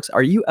these books,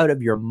 are you out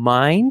of your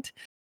mind?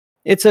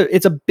 It's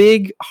a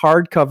big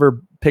hardcover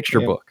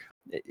picture book.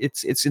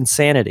 It's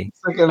insanity.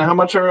 It's like, and how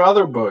much are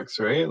other books,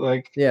 right?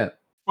 Like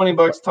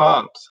 $20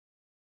 tops.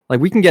 Like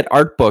we can get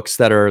art books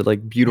that are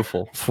like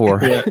beautiful for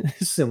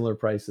similar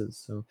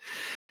prices. So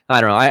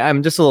I don't know.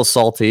 I'm just a little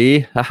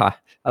salty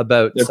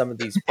about some of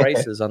these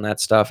prices on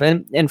that stuff.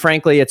 And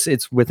frankly,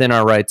 it's within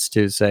our rights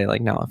to say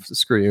like, no,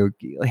 screw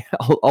you. Like,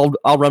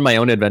 I'll run my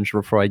own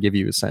adventure before I give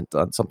you a cent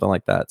on something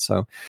like that.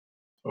 So,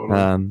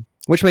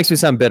 which makes me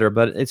sound bitter,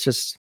 but it's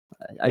just,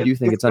 I do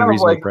think it's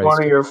unreasonable like price.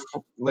 One of your,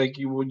 like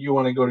you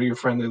want to go to your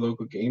friendly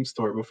local game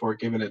store before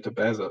giving it to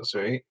Bezos,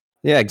 right?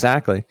 Yeah,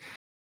 exactly.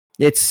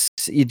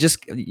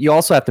 You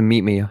also have to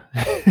meet me.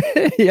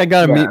 You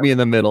gotta meet me in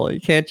the middle. You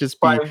can't just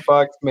be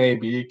 $5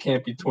 maybe. It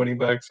can't be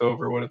 $20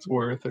 over what it's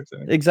worth.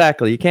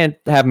 Exactly. You can't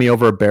have me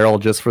over a barrel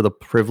just for the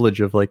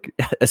privilege of like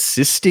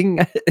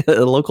assisting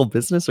a local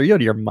business. Are you out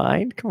of your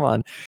mind? Come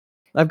on.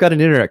 I've got an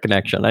internet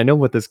connection. I know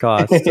what this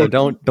costs. So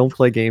don't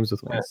play games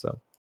with me. So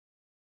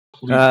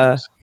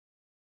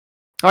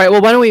all right,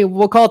 well,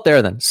 we'll call it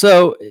there then.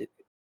 So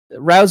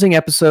rousing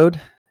episode.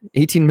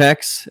 18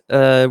 mechs.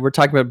 We're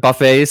talking about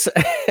buffets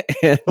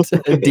and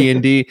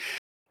D&D.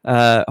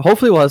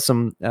 Hopefully we'll have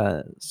some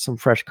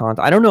fresh content.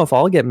 I don't know if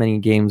I'll get many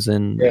games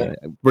in.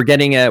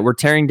 We're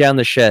tearing down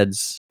the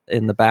sheds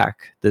in the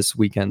back this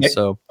weekend.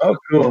 So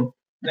cool.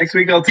 Next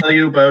week I'll tell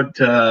you about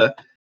the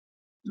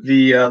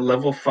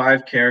level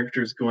 5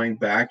 characters going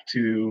back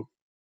to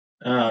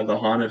the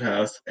haunted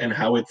house and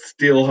how it's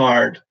still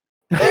hard.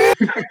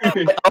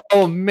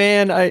 Oh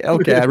man, I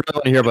really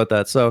want to hear about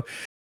that. So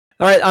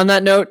all right, on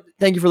that note,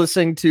 thank you for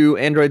listening to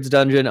Android's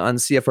Dungeon on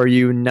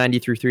CFRU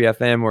 93.3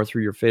 FM or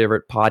through your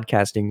favorite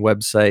podcasting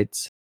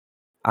websites.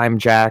 I'm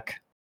Jack.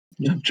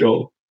 I'm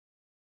Joel.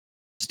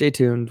 Stay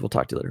tuned. We'll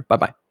talk to you later.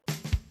 Bye-bye.